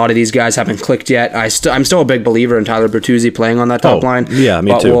on. A lot of these guys haven't clicked yet. I'm still a big believer in Tyler Bertuzzi playing on that top line. Yeah,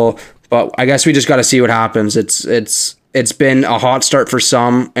 me too. But I guess we just got to see what happens. It's been a hot start for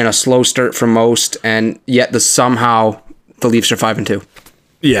some and a slow start for most, and yet somehow the Leafs are 5-2.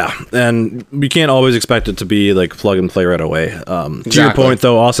 Yeah, and we can't always expect it to be like plug and play right away. To your point,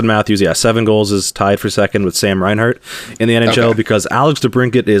 though, Austin Matthews, 7 goals, is tied for second with Sam Reinhart in the NHL because Alex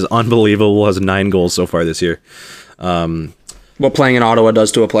DeBrincat is unbelievable, has 9 goals so far this year. What playing in Ottawa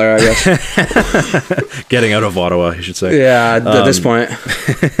does to a player, I guess. Getting out of Ottawa, you should say. Yeah, at this point.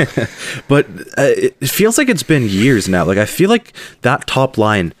 But it feels like it's been years now. Like I feel like that top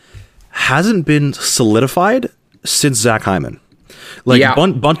line hasn't been solidified since Zach Hyman. Like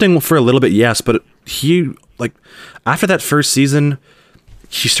Bunting for a little bit, yes, but he, like, after that first season,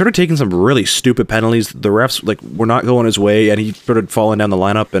 he started taking some really stupid penalties. The refs were not going his way, and he started falling down the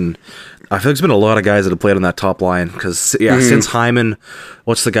lineup. And I feel like there's been a lot of guys that have played on that top line because since Hyman,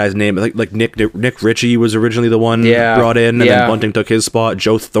 what's the guy's name? Like Nick Ritchie was originally the one brought in, and then Bunting took his spot.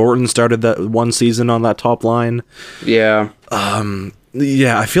 Joe Thornton started that one season on that top line. Yeah.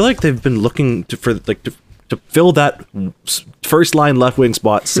 I feel like they've been looking to fill that first line left wing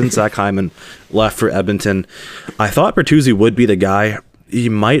spot since Zach Hyman left for Edmonton. I thought Bertuzzi would be the guy. He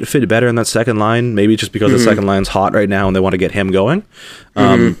might fit better in that second line, maybe just because the second line's hot right now and they want to get him going.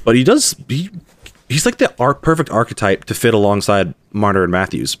 But he's like the perfect archetype to fit alongside Marner and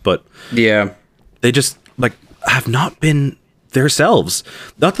Matthews. But they just have not been themselves.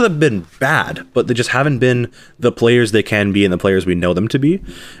 Not that they've been bad, but they just haven't been the players they can be and the players we know them to be.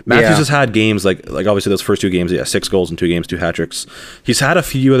 Matthews has had games like obviously those first 2 games, 6 goals in 2 games, 2 hat tricks. He's had a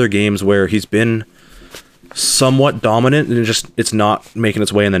few other games where he's been somewhat dominant and it's not making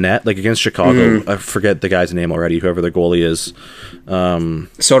its way in the net. Like against Chicago, I forget the guy's name already, whoever their goalie is.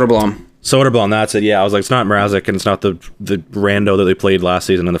 Soderblom, that's it. Yeah, I was like, it's not Mrazek and it's not the rando that they played last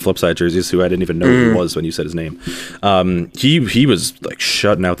season in the flip side jerseys, who I didn't even know who he was when you said his name. He was like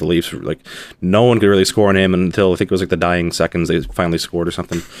shutting out the Leafs. Like no one could really score on him until I think it was like the dying seconds they finally scored or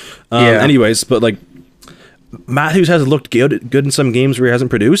something. Anyways, but like Matthews has looked good in some games where he hasn't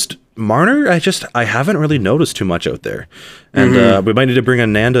produced. Marner, I haven't really noticed too much out there. And we might need to bring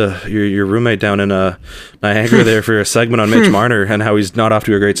in Nanda, your roommate down in Niagara there for a segment on Mitch Marner and how he's not off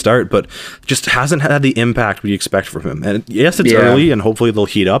to a great start, but just hasn't had the impact we expect from him. And yes, it's early and hopefully they'll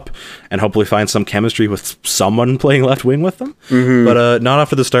heat up and hopefully find some chemistry with someone playing left wing with them. But not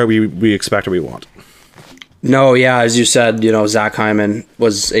after the start we expect or we want. No, as you said, Zach Hyman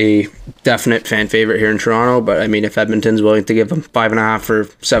was a definite fan favorite here in Toronto, but I mean, if Edmonton's willing to give him 5.5 for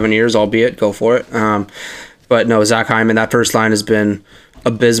 7 years, albeit, go for it. But no, Zach Hyman, that first line has been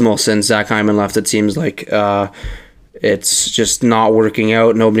abysmal since Zach Hyman left. It seems like it's just not working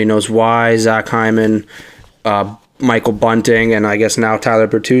out. Nobody knows why. Zach Hyman, Michael Bunting, and I guess now Tyler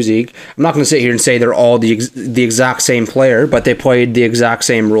Bertuzzi. I'm not going to sit here and say they're all the exact same player, but they played the exact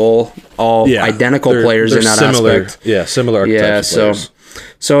same role, all identical players in that aspect. Yeah, similar archetypes of players.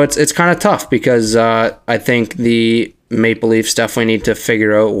 So it's kind of tough because I think the Maple Leafs definitely need to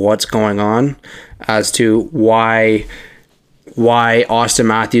figure out what's going on as to why Austin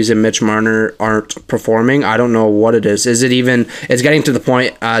Matthews and Mitch Marner aren't performing. I don't know what it is. It's getting to the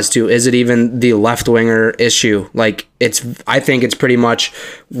point as to, is it even the left winger issue? Like I think it's pretty much,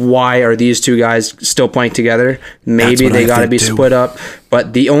 why are these two guys still playing together? Maybe they got to be split up.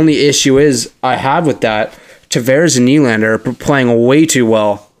 But the only issue I have with that, Tavares and Nylander are playing way too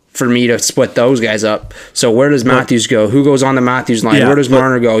well for me to split those guys up. So where does Matthews go? Who goes on the Matthews line? Where does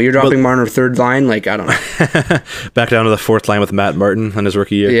Marner go? You're dropping Marner third line? Like, I don't know. Back down to the fourth line with Matt Martin on his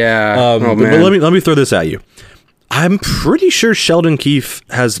rookie year. Yeah. But let me throw this at you. I'm pretty sure Sheldon Keefe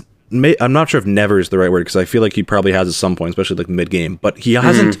has... I'm not sure if never is the right word, because I feel like he probably has at some point, especially like mid-game. But he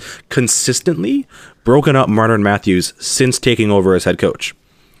hasn't consistently broken up Marner and Matthews since taking over as head coach.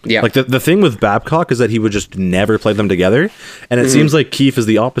 Yeah. Like the thing with Babcock is that he would just never play them together. And it seems like Keefe is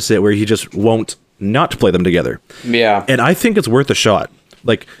the opposite, where he just won't not play them together. Yeah. And I think it's worth a shot.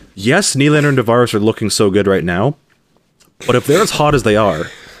 Like, yes, Nylander and Tavares are looking so good right now, but if they're as hot as they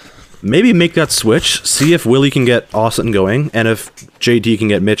are, maybe make that switch, see if Willie can get Austin going, and if JT can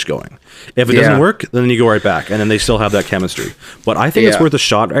get Mitch going. If it doesn't work, then you go right back, and then they still have that chemistry. But I think it's worth a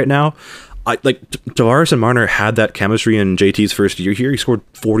shot right now. Tavares and Marner had that chemistry in JT's first year here. He scored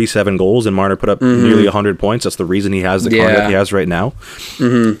 47 goals, and Marner put up nearly 100 points. That's the reason he has the contract he has right now.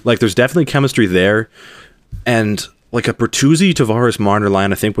 Like, there's definitely chemistry there, and like a Bertuzzi, Tavares, Marner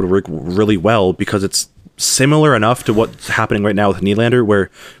line, I think would work really well because it's similar enough to what's happening right now with Nylander,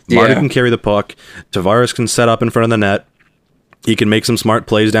 where Marner can carry the puck, Tavares can set up in front of the net, he can make some smart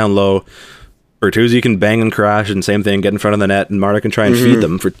plays down low, Bertuzzi can bang and crash, and same thing, get in front of the net, and Marner can try and feed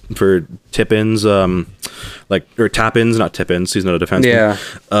them for tip-ins, or tap-ins, not tip-ins, he's not a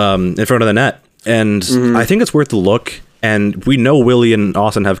defenseman, in front of the net. And I think it's worth a look. And we know Willie and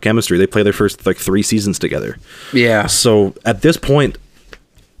Austin have chemistry. They play their first 3 seasons together. Yeah. So at this point,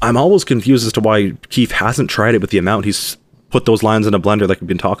 I'm always confused as to why Keefe hasn't tried it with the amount he's put those lines in a blender like we've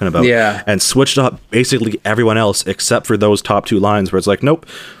been talking about. Yeah. And switched up basically everyone else except for those top 2 lines where it's like, nope,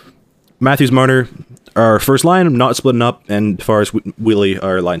 Matthews, Marner, our first line, not splitting up, and as far as Willie,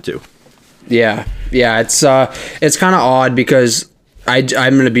 our line 2. Yeah. Yeah, it's kind of odd because I'm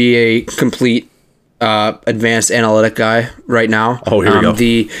going to be a complete advanced analytic guy right now. Oh, here we go.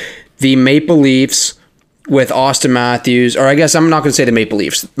 The Maple Leafs with Austin Matthews, or I guess I'm not going to say the Maple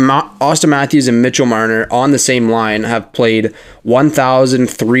Leafs. Austin Matthews and Mitchell Marner on the same line have played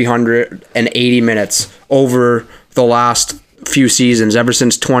 1,380 minutes over the last few seasons, ever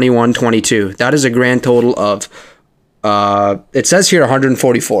since 21-22. That is a grand total of, it says here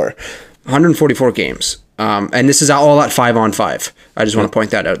 144 games. And this is all at 5-on-5. I just want to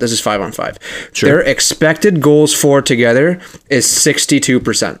point that out. This is 5-on-5. Sure. Their expected goals for together is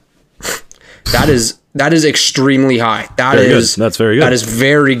 62%. That is extremely high. That's very good. That is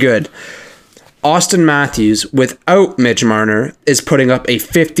very good. Austin Matthews, without Mitch Marner, is putting up a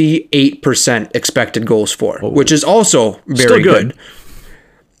 58% expected goals for, which is also very good.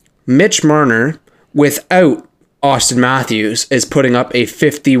 Mitch Marner, without Austin Matthews, is putting up a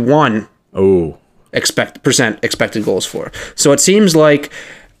 51% expected goals for. So it seems like,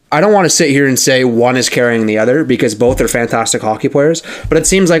 I don't want to sit here and say one is carrying the other because both are fantastic hockey players, but it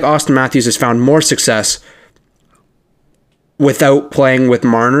seems like Austin Matthews has found more success without playing with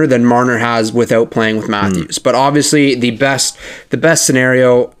Marner than Marner has without playing with Matthews. But obviously the best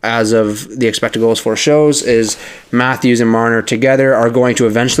scenario as of the expected goals for shows is Matthews and Marner together are going to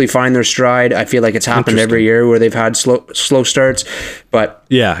eventually find their stride. I feel like it's happened every year where they've had slow starts. But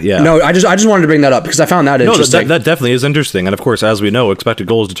yeah. No, I just wanted to bring that up because I found that interesting. That definitely is interesting. And of course, as we know, expected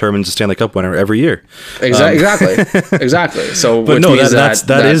goals determines the Stanley Cup winner every year. Exactly. So, but no,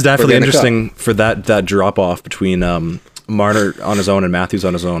 that is definitely interesting for that drop off between Marner on his own and Matthews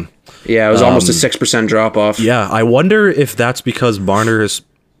on his own. Yeah, it was almost a 6% drop off. Yeah, I wonder if that's because Marner is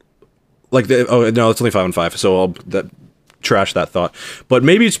it's only 5-on-5, so I'll trash that thought. But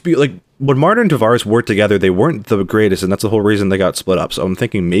maybe it's when Marner and Tavares worked together, they weren't the greatest, and that's the whole reason they got split up. So I'm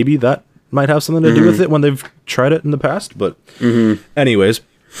thinking maybe that might have something to do with it when they've tried it in the past. But anyways,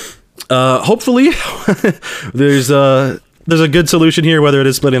 hopefully there's a good solution here, whether it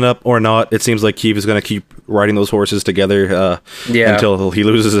is splitting up or not. It seems like Keefe is going to keep riding those horses together until he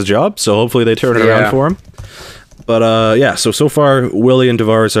loses his job. So hopefully they turn it around for him. But so far, Willie and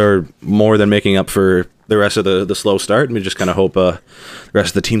Tavares are more than making up for the rest of the slow start. And we just kind of hope the rest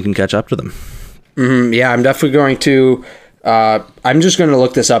of the team can catch up to them. Yeah, I'm definitely going to... I'm just going to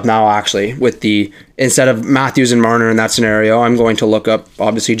look this up now, actually, instead of Matthews and Marner in that scenario, I'm going to look up,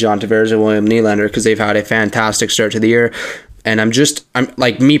 obviously, John Tavares and William Nylander because they've had a fantastic start to the year. And I'm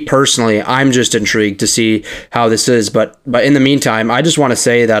me personally, I'm just intrigued to see how this is. But in the meantime, I just want to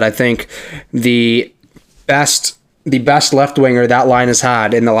say that I think the best left winger that line has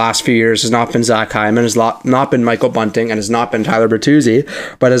had in the last few years has not been Zach Hyman, has not been Michael Bunting, and has not been Tyler Bertuzzi,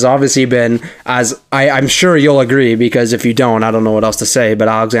 but has obviously been, as I'm sure you'll agree, because if you don't, I don't know what else to say, but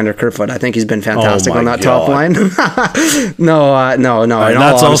Alexander Kerfoot, I think he's been fantastic on that top line. No. Right,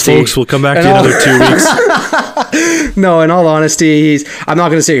 that's all, folks. We'll come back to you in another 2 weeks. No, in all honesty, I'm not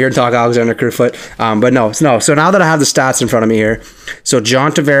going to sit here and talk Alexander Kerfoot, but no. So now that I have the stats in front of me here, so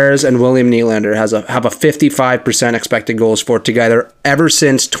John Tavares and William Nylander have a 55% expected goals for together ever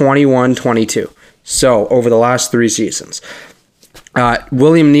since 21-22. So over the last 3 seasons.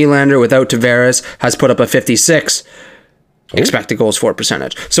 William Nylander without Tavares has put up a 56 expected goals for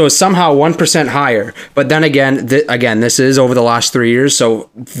percentage. So it's somehow 1% higher. But then again, this is over the last 3 years. So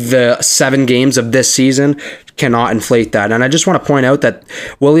the 7 games of this season cannot inflate that. And I just want to point out that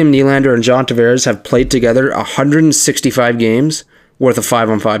William Nylander and John Tavares have played together 165 games worth of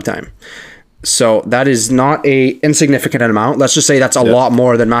 5-on-5 time. So that is not a insignificant amount. Let's just say that's a lot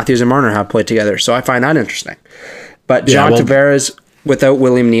more than Matthews and Marner have played together. So I find that interesting. But John Tavares without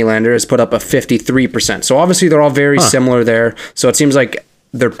William Nylander has put up a 53%. So obviously they're all very similar there. So it seems like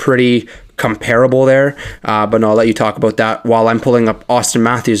they're pretty comparable there. But no, I'll let you talk about that while I'm pulling up Austin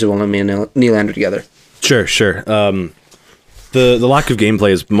Matthews and William Nylander together. Sure. The lack of gameplay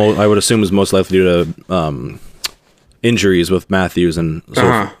is I would assume is most likely due to injuries with Matthews, and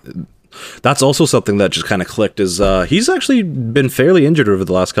so that's also something that just kind of clicked. Is he's actually been fairly injured over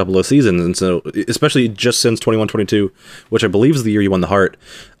the last couple of seasons, and so especially just since 21-22, which I believe is the year he won the Hart.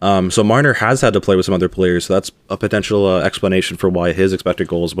 So Marner has had to play with some other players, so that's a potential explanation for why his expected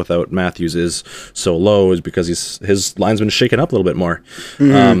goals without Matthews is so low, is because his line's been shaken up a little bit more.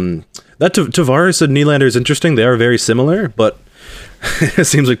 That Tavares and Nylander is interesting. They are very similar, but it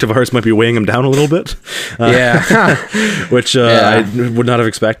seems like Tavares might be weighing him down a little bit. Which I would not have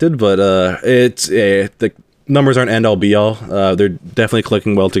expected, but the numbers aren't end all be all. They're definitely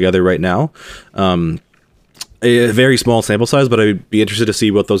clicking well together right now. A very small sample size, but I'd be interested to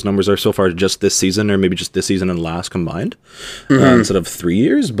see what those numbers are so far just this season, or maybe just this season and last combined, instead of 3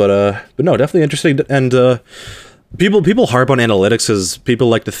 years. But no, definitely interesting. And people harp on analytics as people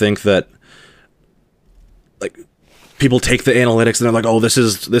like to think that, like, people take the analytics and they're like, oh, this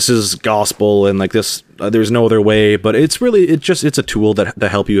is gospel, and like this, there's no other way. But it's a tool that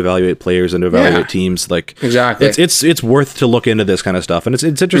help you evaluate players and evaluate teams. Like, exactly, it's worth to look into this kind of stuff, and it's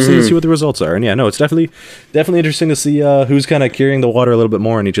interesting to see what the results are. And yeah, no, it's definitely interesting to see who's kind of carrying the water a little bit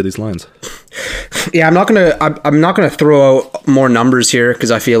more in each of these lines. Yeah, I'm not gonna throw out more numbers here because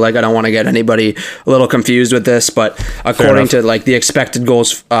I feel like I don't want to get anybody a little confused with this. But according to like the expected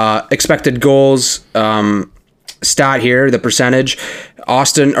goals stat here, the percentage,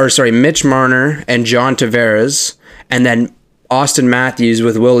 Mitch Marner and John Tavares, and then Austin Matthews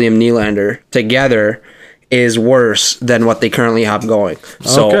with William Nylander together is worse than what they currently have going.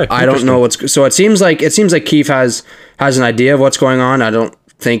 So I don't know so it seems like Keefe has an idea of what's going on. I don't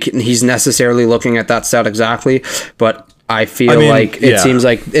think he's necessarily looking at that stat exactly, but I feel it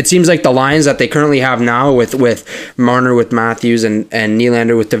seems like the lines that they currently have now with Marner with Matthews and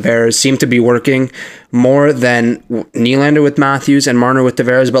Nylander with Tavares seem to be working more than Nylander with Matthews and Marner with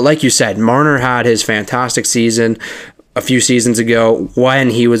Tavares. But like you said, Marner had his fantastic season a few seasons ago when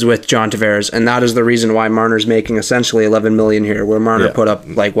he was with John Tavares, and that is the reason why Marner's making essentially $11 million here, where Marner put up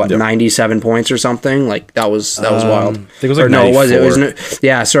 97 points or something. Like that was wild. I think it was like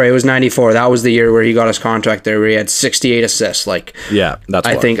 94. It was 94. That was the year where he got his contract there, where he had 68 assists. Like, that's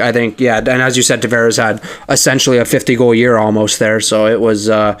I think and as you said, Tavares had essentially a 50-goal year almost there, so it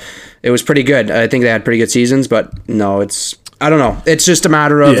was pretty good. I think they had pretty good seasons, but no, I don't know. It's just a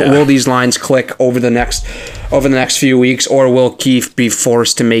matter of will these lines click over the next few weeks, or will Keefe be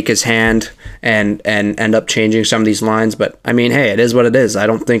forced to make his hand and end up changing some of these lines? But I mean, hey, it is what it is. I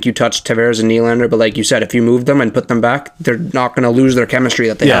don't think you touch Tavares and Nylander, but like you said, if you move them and put them back, they're not going to lose their chemistry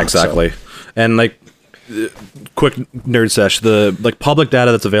that they have. Yeah, exactly. So. And like, quick nerd sesh, the like public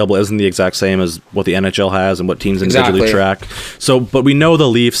data that's available isn't the exact same as what the NHL has and what teams individually track. So, but we know the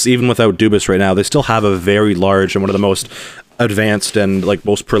Leafs, even without Dubas right now, they still have a very large and one of the most advanced and like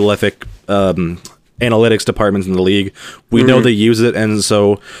most prolific analytics departments in the league. We know they use it, and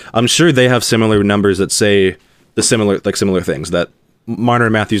so I'm sure they have similar numbers that say the similar things, that Marner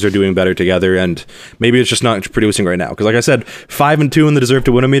and Matthews are doing better together, and maybe it's just not producing right now. Because like I said, 5-2 in the deserve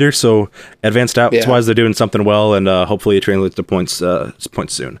to win a meter, so advanced stats wise they're doing something well, and hopefully it translates to points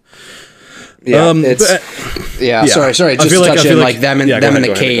soon. Sorry. Just to touch in, like them and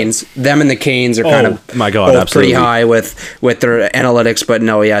the Canes. Them and the Canes are kind of both pretty high with their analytics, but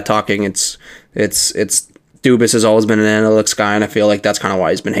no, talking it's Dubas has always been an analytics guy, and I feel like that's kind of why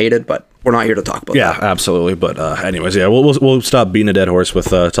he's been hated, but we're not here to talk about that. Yeah, absolutely. But anyways, we'll stop beating a dead horse with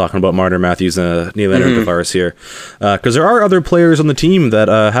talking about Marner, Matthews, and Nylander and Tavares here, because there are other players on the team that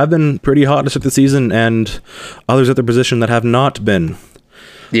have been pretty hot to start the season, and others at their position that have not been.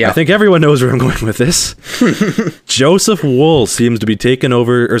 Yeah, I think everyone knows where I'm going with this. Joseph Woll seems to be taking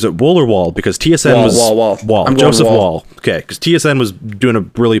over, or is it Woll or Wall? Because TSN Wall. Joseph Wall. Okay, because TSN was doing a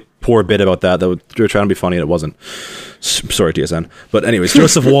really poor bit about that. They were trying to be funny and it wasn't. Sorry, TSN. But anyways,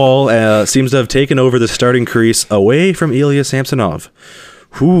 Joseph Wall seems to have taken over the starting crease away from Ilya Samsonov,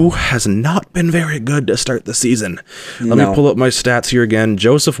 who has not been very good to start the season. Let me pull up my stats here again.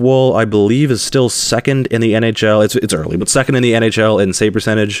 Joseph Woll, I believe, is still second in the NHL. It's early, but second in the NHL in save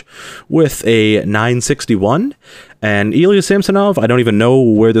percentage with a .961. And Ilya Samsonov, I don't even know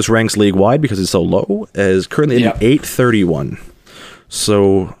where this ranks league-wide because it's so low, is currently at .831.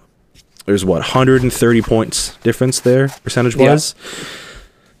 So there's, 130 points difference there, percentage-wise.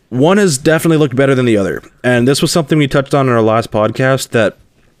 Yeah. One has definitely looked better than the other. And this was something we touched on in our last podcast that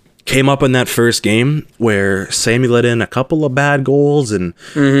came up in that first game where Sammy let in a couple of bad goals and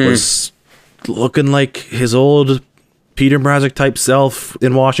was looking like his old Peter Mrazek type self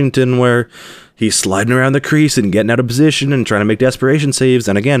in Washington, where he's sliding around the crease and getting out of position and trying to make desperation saves.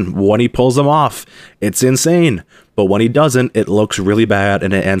 And again, when he pulls them off, it's insane. But when he doesn't, it looks really bad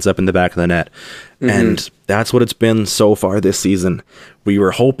and it ends up in the back of the net. And that's what it's been so far this season. We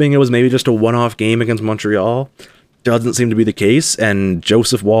were hoping it was maybe just a one-off game against Montreal. Doesn't seem to be the case. And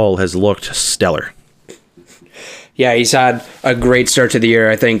Joseph Woll has looked stellar. Yeah, he's had a great start to the year.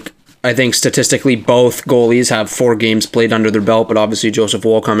 I think statistically both goalies have 4 games played under their belt, but obviously Joseph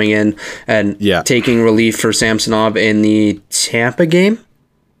Woll coming in and taking relief for Samsonov in the Tampa game.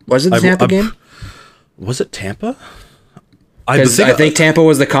 Was it the Tampa game? Was it Tampa? I think Tampa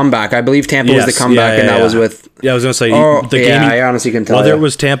was the comeback. I believe Tampa was the comeback, and that was with... Yeah, I was going to say... game. I honestly can tell whether it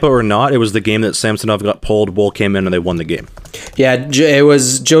was Tampa or not, it was the game that Samsonov got pulled, Woll came in, and they won the game. Yeah, it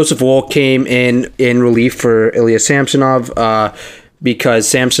was Joseph Woll came in relief for Ilya Samsonov because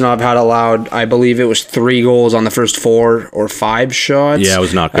Samsonov had allowed, I believe it was 3 goals on the first 4 or 5 shots. Yeah, it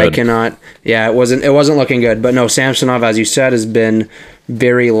was not good. It wasn't looking good. But no, Samsonov, as you said, has been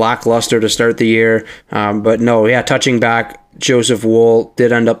very lackluster to start the year. Touching back, Joseph Woll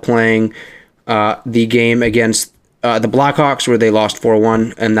did end up playing the game against the Blackhawks where they lost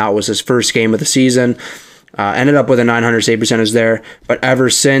 4-1, and that was his first game of the season. Ended up with a .900 save percentage there, but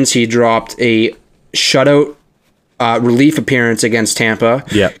ever since he dropped a shutout relief appearance against Tampa.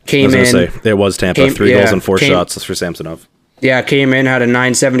 Yeah, it was Tampa. 3 goals and 4 shots for Samsonov. Yeah, came in, had a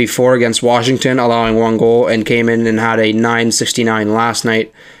 .974 against Washington, allowing 1 goal, and came in and had a .969 last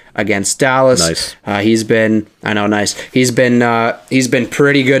night against Dallas. Nice. He's been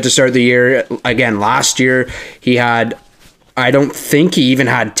pretty good to start the year. Again, last year he had, I don't think he even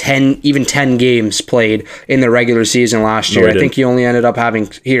had 10 games played in the regular season last year. I think he only ended up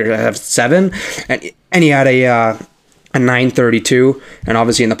having 7, and he had a 932, and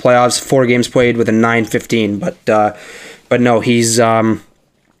obviously in the playoffs 4 games played with a 915. But no, he's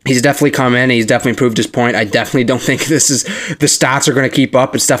definitely come in. He's definitely proved his point. I definitely don't think the stats are going to keep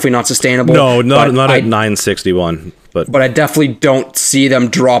up. It's definitely not sustainable. No, not at 961. But I definitely don't see them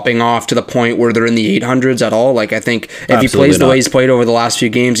dropping off to the point where they're in the 800s at all. Like, I think if he plays the way he's played over the last few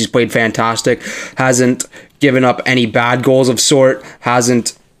games, he's played fantastic. Hasn't given up any bad goals of sort.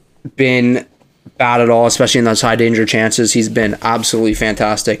 Hasn't been bad at all, especially in those high danger chances. He's been absolutely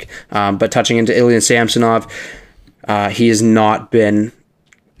fantastic. But touching into Ilya Samsonov, he has not been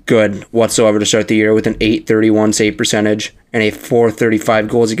good whatsoever to start the year, with an .831 save percentage and a .435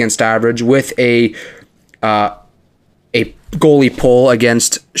 goals against average, with a goalie pull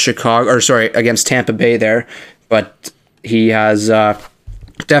against against Tampa Bay there. But he has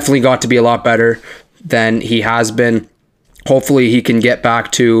definitely got to be a lot better than he has been. Hopefully he can get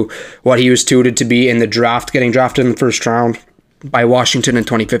back to what he was touted to be in the draft, getting drafted in the first round by Washington in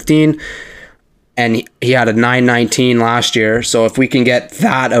 2015. And he had a 919 last year. So if we can get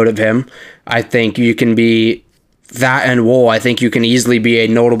that out of him, I think you can be that and Woll. I think you can easily be a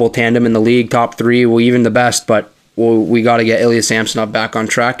notable tandem in the league, top 3, well, even the best. But we got to get Ilya Samsonov back on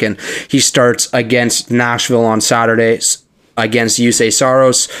track. And he starts against Nashville on Saturday against UC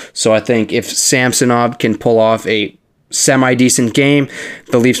Saros. So I think if Samsonov can pull off a semi-decent game,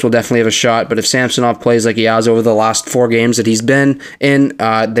 the Leafs will definitely have a shot. But if Samsonov plays like he has over the last 4 games that he's been in,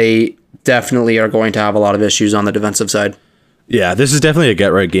 they definitely are going to have a lot of issues on the defensive side. Yeah, this is definitely a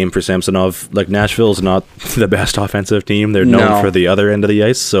get-right game for Samsonov. Like, Nashville's not the best offensive team. They're known for the other end of the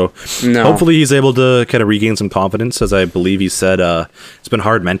ice, so hopefully he's able to kind of regain some confidence, as I believe he said it's been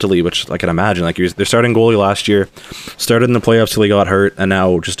hard mentally, which I can imagine. Like, they're starting goalie last year, started in the playoffs till he got hurt, and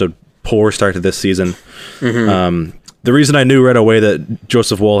now just a poor start to this season. The reason I knew right away that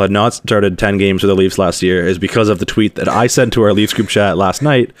Joseph Woll had not started 10 games for the Leafs last year is because of the tweet that I sent to our Leafs group chat last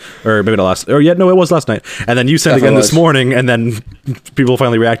night, or maybe not last, or it was last night, and then you sent again this morning, and then people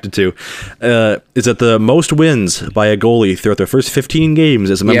finally reacted to, is that the most wins by a goalie throughout their first 15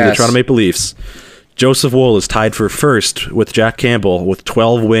 games as a member of the Toronto Maple Leafs. Joseph Woll is tied for first with Jack Campbell with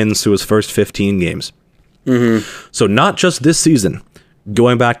 12 wins through his first 15 games. So not just this season,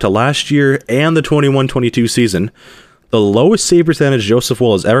 going back to last year and the 21-22 season, the lowest save percentage Joseph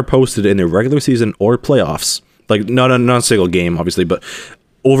Woll has ever posted in the regular season or playoffs, like not a single game, obviously, but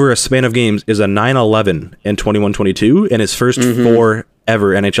over a span of games, is a 911 in 21-22 in his first 4 ever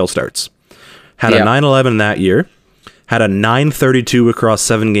NHL starts. Had a 911 that year, had a 932 across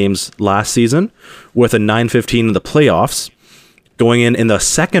 7 games last season, with a 915 in the playoffs, going in the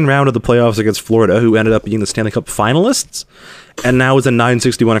second round of the playoffs against Florida, who ended up being the Stanley Cup finalists, and now is a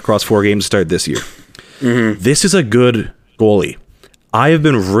 961 across 4 games to start this year. This is a good goalie. I have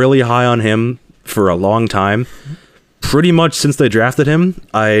been really high on him for a long time, pretty much since they drafted him.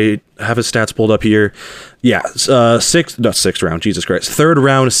 I have his stats pulled up here. Yeah, sixth round, Jesus Christ. Third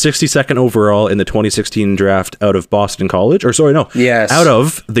round, 62nd overall in the 2016 draft out of Boston College. Or sorry, no. Yes. Out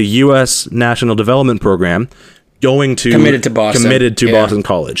of the U.S. National Development Program, committed to Boston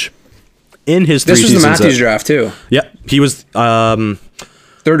College. In his 3 seasons. This was the Matthews draft, too. Yeah, he was... third round.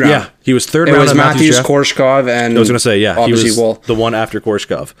 Yeah, he was third it round. It was Matthews, Korshkov, and I was going to say, yeah, he was Woll. the one after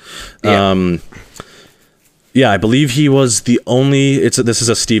Korshkov. Yeah. Yeah, I believe he was the only... This is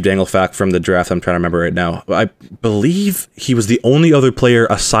a Steve Dangle fact from the draft I'm trying to remember right now. I believe he was the only other player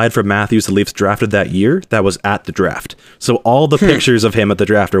aside from Matthews the Leafs drafted that year that was at the draft. So all the pictures of him at the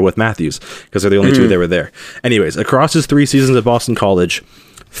draft are with Matthews because they're the only two that were there. Anyways, across his 3 seasons at Boston College,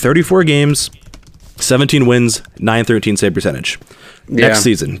 34 games, 17 wins, .913 save percentage. Yeah. Next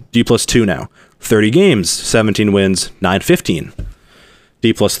season, D+2 now. 30 games, 17 wins, .915.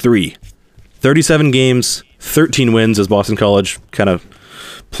 D+3. 37 games, 13 wins as Boston College kind of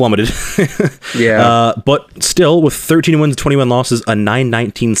plummeted. Yeah. But still, with 13 wins, 21 losses, a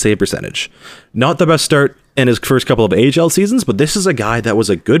 .919 save percentage. Not the best start in his first couple of AHL seasons, but this is a guy that was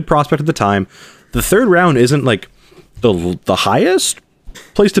a good prospect at the time. The third round isn't like the highest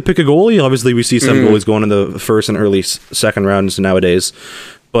place to pick a goalie. Obviously, we see some goalies going in the first and early second rounds nowadays.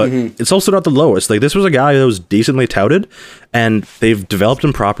 But it's also not the lowest. Like, this was a guy that was decently touted, and they've developed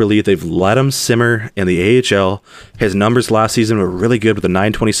him properly. They've let him simmer in the AHL. His numbers last season were really good with a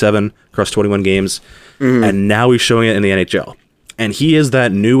 .927 across 21 games, and now he's showing it in the NHL. And he is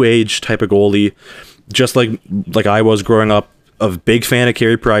that new age type of goalie, just like I was growing up. A big fan of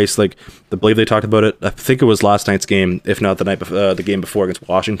Carey Price. Like, I believe they talked about it. I think it was last night's game, if not the game before against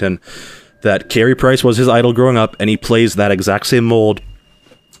Washington, that Carey Price was his idol growing up, and he plays that exact same mold.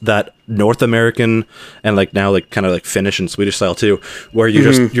 That North American and kind of Finnish and Swedish style too, where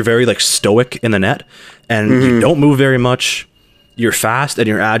you're very like stoic in the net and you don't move very much. You're fast and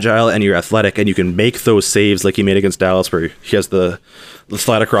you're agile and you're athletic and you can make those saves like he made against Dallas, where he has the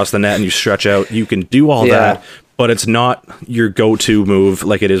slide across the net and you stretch out. You can do all that, but it's not your go-to move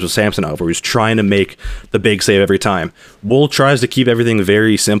like it is with Samsonov, where he's trying to make the big save every time. Woll tries to keep everything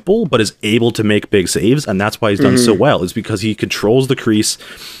very simple, but is able to make big saves, and that's why he's done so well, is because he controls the crease,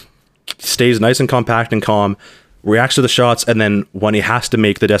 stays nice and compact and calm, reacts to the shots, and then when he has to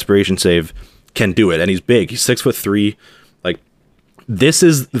make the desperation save, can do it. And he's big. He's 6'3". Like, this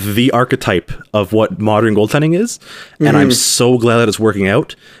is the archetype of what modern goaltending is, and I'm so glad that it's working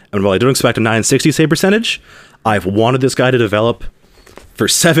out. And while I don't expect a .960 save percentage, I've wanted this guy to develop for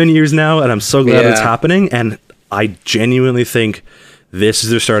 7 years now, and I'm so glad it's happening. And I genuinely think this is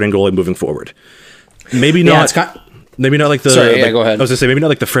their starting goalie moving forward. Maybe not. Maybe not like the... Sorry, go ahead. I was going to say, maybe not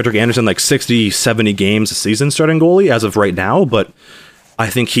like the Frederick Anderson, 60, 70 games a season starting goalie as of right now, but I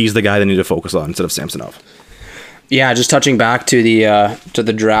think he's the guy they need to focus on instead of Samsonov. Yeah, just touching back to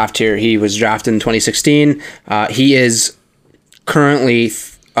the draft here. He was drafted in 2016. He is currently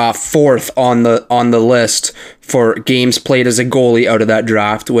fourth on the list for games played as a goalie out of that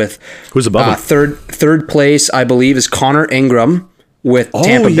draft. With who's above him? Third place, I believe, is Connor Ingram with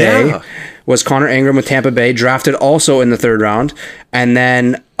Tampa Bay. Was Connor Ingram with Tampa Bay, drafted also in the third round. And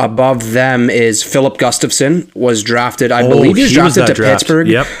then above them is Philip Gustafson, was drafted, I believe he was drafted to Pittsburgh.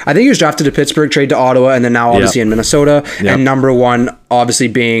 Yep. I think he was drafted to Pittsburgh, trade to Ottawa, and then now obviously in Minnesota. Yep. And number one, obviously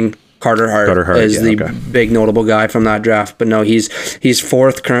being Carter Hart is the big notable guy from that draft. But no, he's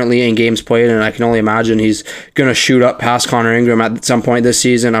fourth currently in games played, and I can only imagine he's going to shoot up past Connor Ingram at some point this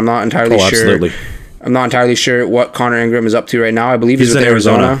season. I'm not entirely sure. Absolutely. I'm not entirely sure what Connor Ingram is up to right now. I believe he's with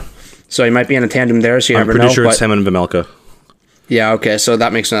Arizona. So he might be in a tandem there, so you never know. I'm pretty sure it's him and Vejmelka. Yeah, okay, so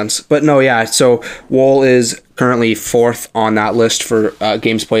that makes sense. But no, yeah, so Woll is currently fourth on that list for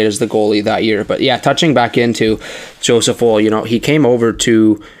games played as the goalie that year. But yeah, touching back into Joseph Woll, he came over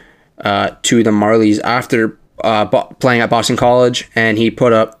to the Marlies after playing at Boston College, and he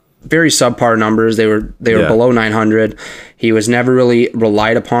put up very subpar numbers. They were below 900. He was never really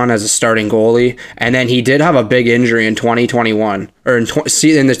relied upon as a starting goalie, and then he did have a big injury in 2021, or in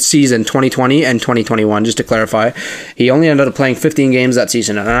the season 2020 and 2021. Just to clarify, he only ended up playing 15 games that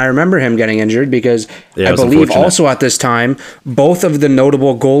season, and I remember him getting injured because I believe also at this time both of the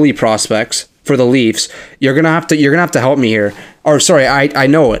notable goalie prospects for the Leafs. You're gonna have to help me here. Or sorry, I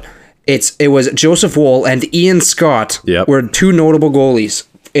know it. It was Joseph Woll and Ian Scott were two notable goalies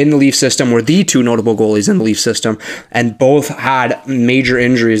in the Leaf system, were the two notable goalies in the Leaf system, and both had major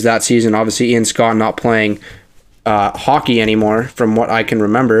injuries that season. Obviously, Ian Scott not playing hockey anymore, from what I can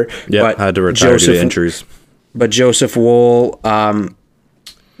remember. Yeah, but had to retire due to injuries. But Joseph Woll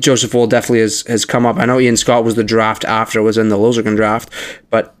definitely has come up. I know Ian Scott was the draft after, was in the Losergan draft,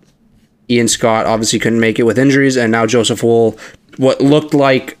 but Ian Scott obviously couldn't make it with injuries, and now Joseph Woll, what looked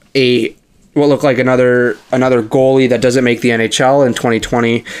like another goalie that doesn't make the NHL in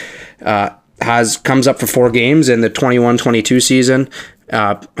 2020, comes up for 4 games in the 21-22 season,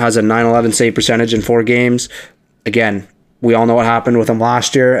 has a .911 save percentage in 4 games. Again, we all know what happened with him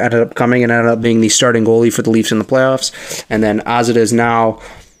last year. Ended up being the starting goalie for the Leafs in the playoffs. And then as it is now,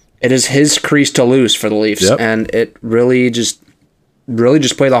 it is his crease to lose for the Leafs. Yep. And it really just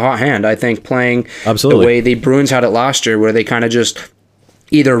play the hot hand. I think playing the way the Bruins had it last year, where they kind of just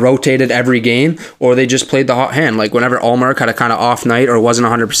either rotated every game or they just played the hot hand. Like whenever Allmark had a kind of off night or wasn't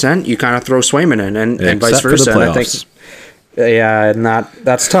 100%, you kind of throw Swayman in and vice versa. And I think, yeah, and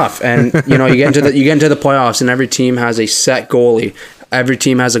that's tough. And you get into the playoffs, and every team has a set goalie. Every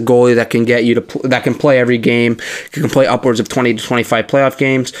team has a goalie that can get you that can play every game, can play upwards of 20 to 25 playoff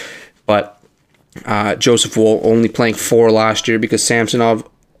games. But Joseph Woll only playing 4 last year because Samsonov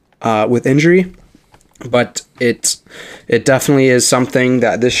with injury. But it definitely is something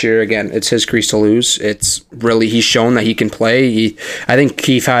that this year, again, it's his crease to lose. It's really, he's shown that he can play. I think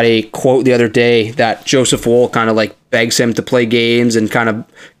Keith had a quote the other day that Joseph Woll kind of like begs him to play games and kind of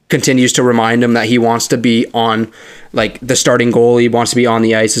continues to remind him that he wants to be on like the starting goalie, wants to be on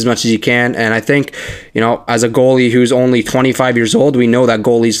the ice as much as he can. And I think, as a goalie who's only 25 years old, we know that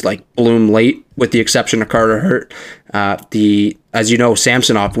goalies like bloom late, with the exception of Carter Hurt. As you know,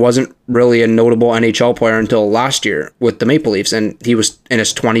 Samsonov wasn't really a notable NHL player until last year with the Maple Leafs, and he was in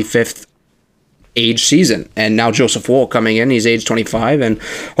his 25th age season. And now Joseph Woll coming in, he's age 25, and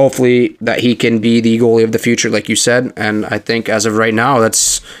hopefully that he can be the goalie of the future, like you said. And I think as of right now, it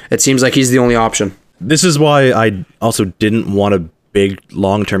seems like he's the only option. This is why I also didn't want a big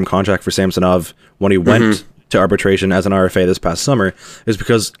long-term contract for Samsonov when he went to arbitration as an RFA this past summer, is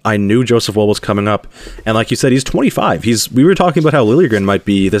because I knew Joseph Woll was coming up. And like you said, he's 25. We were talking about how Liljegren might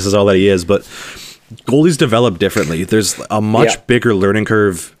be, this is all that he is, but goalies develop differently. There's a much bigger learning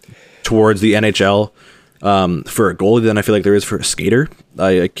curve towards the NHL for a goalie than I feel like there is for a skater.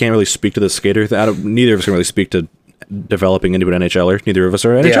 I can't really speak to the skater. Neither of us can really speak to developing into an NHLer. Neither of us are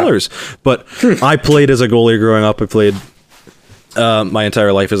NHLers. But I played as a goalie growing up. I played my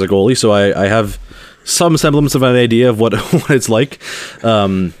entire life as a goalie, so I have some semblance of an idea of what it's like.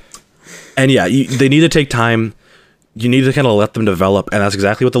 And yeah, they need to take time. You need to kind of let them develop, and that's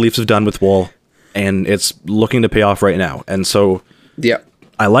exactly what the Leafs have done with Woll, and it's looking to pay off right now. And so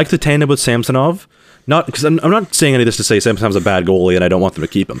I like the tandem with Samsonov, not because I'm not saying any of this to say Samsonov's a bad goalie and I don't want them to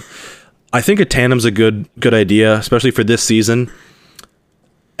keep him. I think a tandem's a good idea, especially for this season.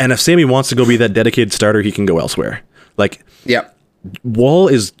 And if Sammy wants to go be that dedicated starter, he can go elsewhere. Woll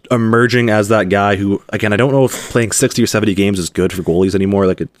is emerging as that guy who, again, I don't know if playing 60 or 70 games is good for goalies anymore.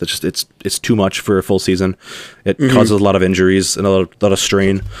 Like it's too much for a full season. It causes a lot of injuries and a lot of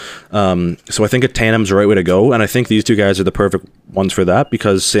strain. So I think a tandem's the right way to go, and I think these two guys are the perfect ones for that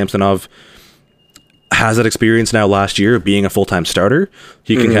because Samsonov has that experience now last year of being a full-time starter.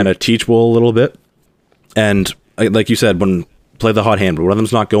 He can kind of teach Woll a little bit, and like you said, when play the hot hand, but one of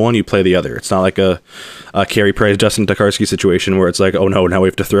them's not going, you play the other. It's not like a Carey Price, Justin Tokarski situation where it's like, oh no, now we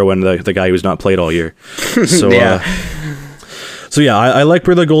have to throw in the guy who's not played all year. So I like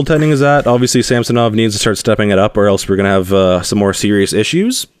where the goaltending is at. Obviously, Samsonov needs to start stepping it up, or else we're gonna have some more serious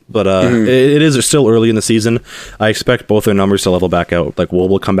issues. But it is still early in the season. I expect both their numbers to level back out. Like Woll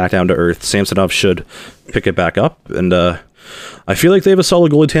will come back down to earth. Samsonov should pick it back up, and I feel like they have a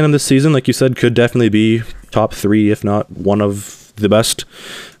solid goalie tandem this season. Like you said, could definitely be top 3, if not one of the best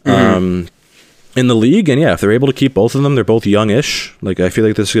in the league. And yeah, if they're able to keep both of them, they're both youngish. Like I feel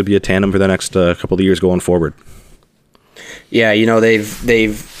like this could be a tandem for the next couple of years going forward. Yeah,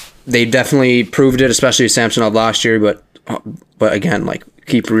 they've definitely proved it, especially Samsonov last year. But again, like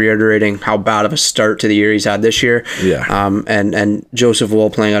keep reiterating how bad of a start to the year he's had this year. And Joseph Woll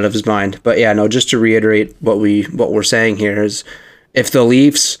playing out of his mind. But yeah, no, just to reiterate what we're saying here is, if the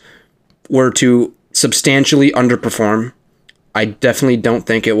Leafs were to substantially underperform, I definitely don't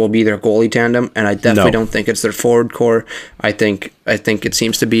think it will be their goalie tandem, and I definitely don't think it's their forward core. I think it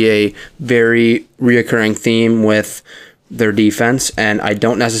seems to be a very reoccurring theme with their defense, and I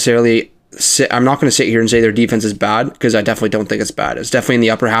don't necessarily I'm not going to sit here and say their defense is bad, because I definitely don't think it's bad. It's definitely in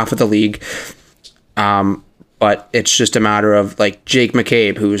the upper half of the league. But it's just a matter of like Jake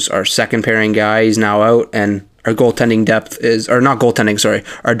McCabe, who's our second pairing guy. He's now out, and our goaltending depth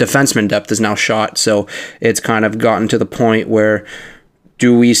our defenseman depth is now shot. So it's kind of gotten to the point where,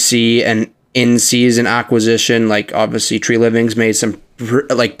 do we see an in-season acquisition? Like obviously Tree Living's made some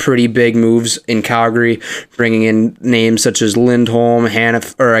pretty big moves in Calgary, bringing in names such as Lindholm,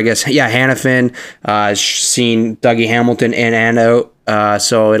 Hanifin. Seen Dougie Hamilton in and out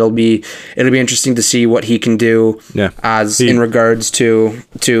So it'll be interesting to see what he can do in regards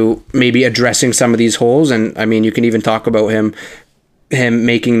to maybe addressing some of these holes. And I mean, you can even talk about him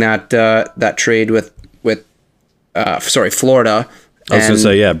making that trade with Florida. I was going to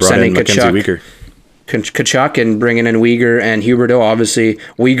say, brought in Mackenzie Weegar. Tkachuk and bringing in Weegar and Huberdeau. Obviously,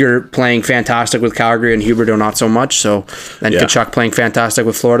 Weegar playing fantastic with Calgary and Huberdeau not so much. So, and Tkachuk playing fantastic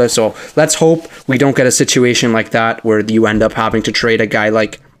with Florida. So, let's hope we don't get a situation like that where you end up having to trade a guy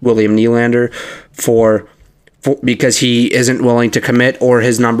like William Nylander for because he isn't willing to commit or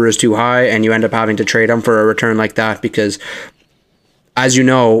his number is too high, and you end up having to trade him for a return like that. Because, as you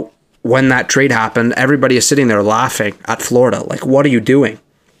know, when that trade happened, everybody is sitting there laughing at Florida. Like, what are you doing?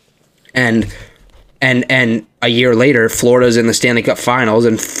 And a year later, Florida's in the Stanley Cup Finals,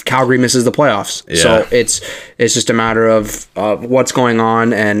 and Calgary misses the playoffs. Yeah. So it's just a matter of what's going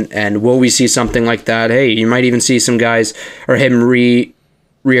on, and will we see something like that? Hey, you might even see some guys or him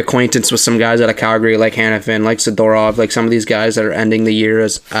reacquaintance with some guys out of Calgary, like Hanifin, like Zadorov, like some of these guys that are ending the year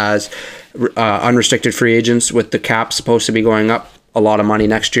as unrestricted free agents, with the cap supposed to be going up a lot of money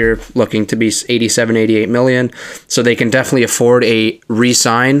next year, looking to be 87, 88 million. So they can definitely afford a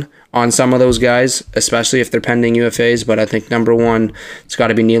re-sign on some of those guys, especially if they're pending UFAs. But I think number one, it's got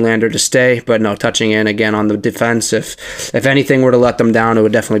to be Nylander to stay. But no, touching in again on the defense, if anything were to let them down, it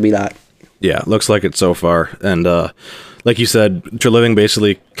would definitely be that. Yeah, looks like it so far. And like you said, Treliving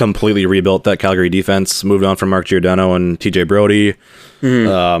basically completely rebuilt that Calgary defense, moved on from Mark Giordano and TJ Brody,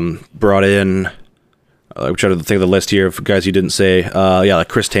 brought in... I'm trying to think of the list here of guys you didn't say. Like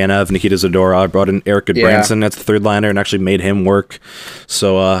Chris Tanev, Nikita Zadorov, brought in Eric Goodbranson as the third liner and actually made him work.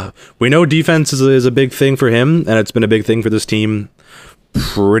 So we know defense is a big thing for him, and it's been a big thing for this team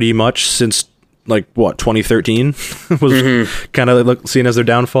pretty much since 2013 was kind of seen as their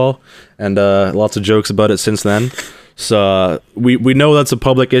downfall, and lots of jokes about it since then. So we know that's a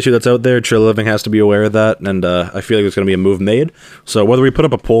public issue that's out there. Treliving has to be aware of that, and I feel like there's going to be a move made. So whether we put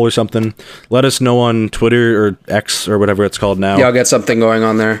up a poll or something, let us know on Twitter or X or whatever it's called now. Yeah, I'll get something going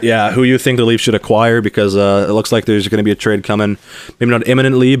on there. Yeah, who you think the Leafs should acquire, because it looks like there's going to be a trade coming, maybe not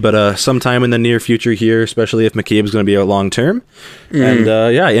imminently, but sometime in the near future here, especially if McCabe's going to be out long term. And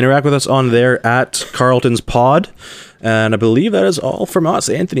interact with us on there at Carlton's Pod. And I believe that is all from us.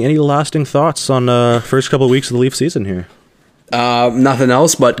 Anthony, any lasting thoughts on first couple of weeks of the Leaf season here? Nothing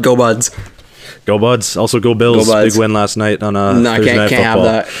else, but go Buds. Go Buds. Also go Bills. Go Big win last night on Thursday Night Football. Have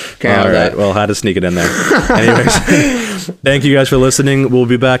that. Can't have that. Well, had to sneak it in there. Anyways, thank you guys for listening. We'll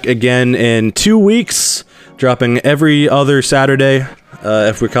be back again in 2 weeks, dropping every other Saturday.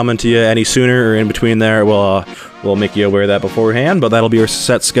 If we're coming to you any sooner or in between there, we'll make you aware of that beforehand, but that'll be our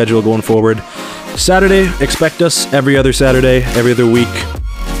set schedule going forward. Saturday, expect us every other Saturday, every other week.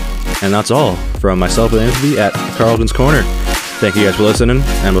 And that's all from myself and Anthony at Carlton's Corner. Thank you guys for listening,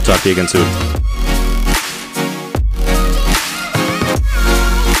 and we'll talk to you again soon.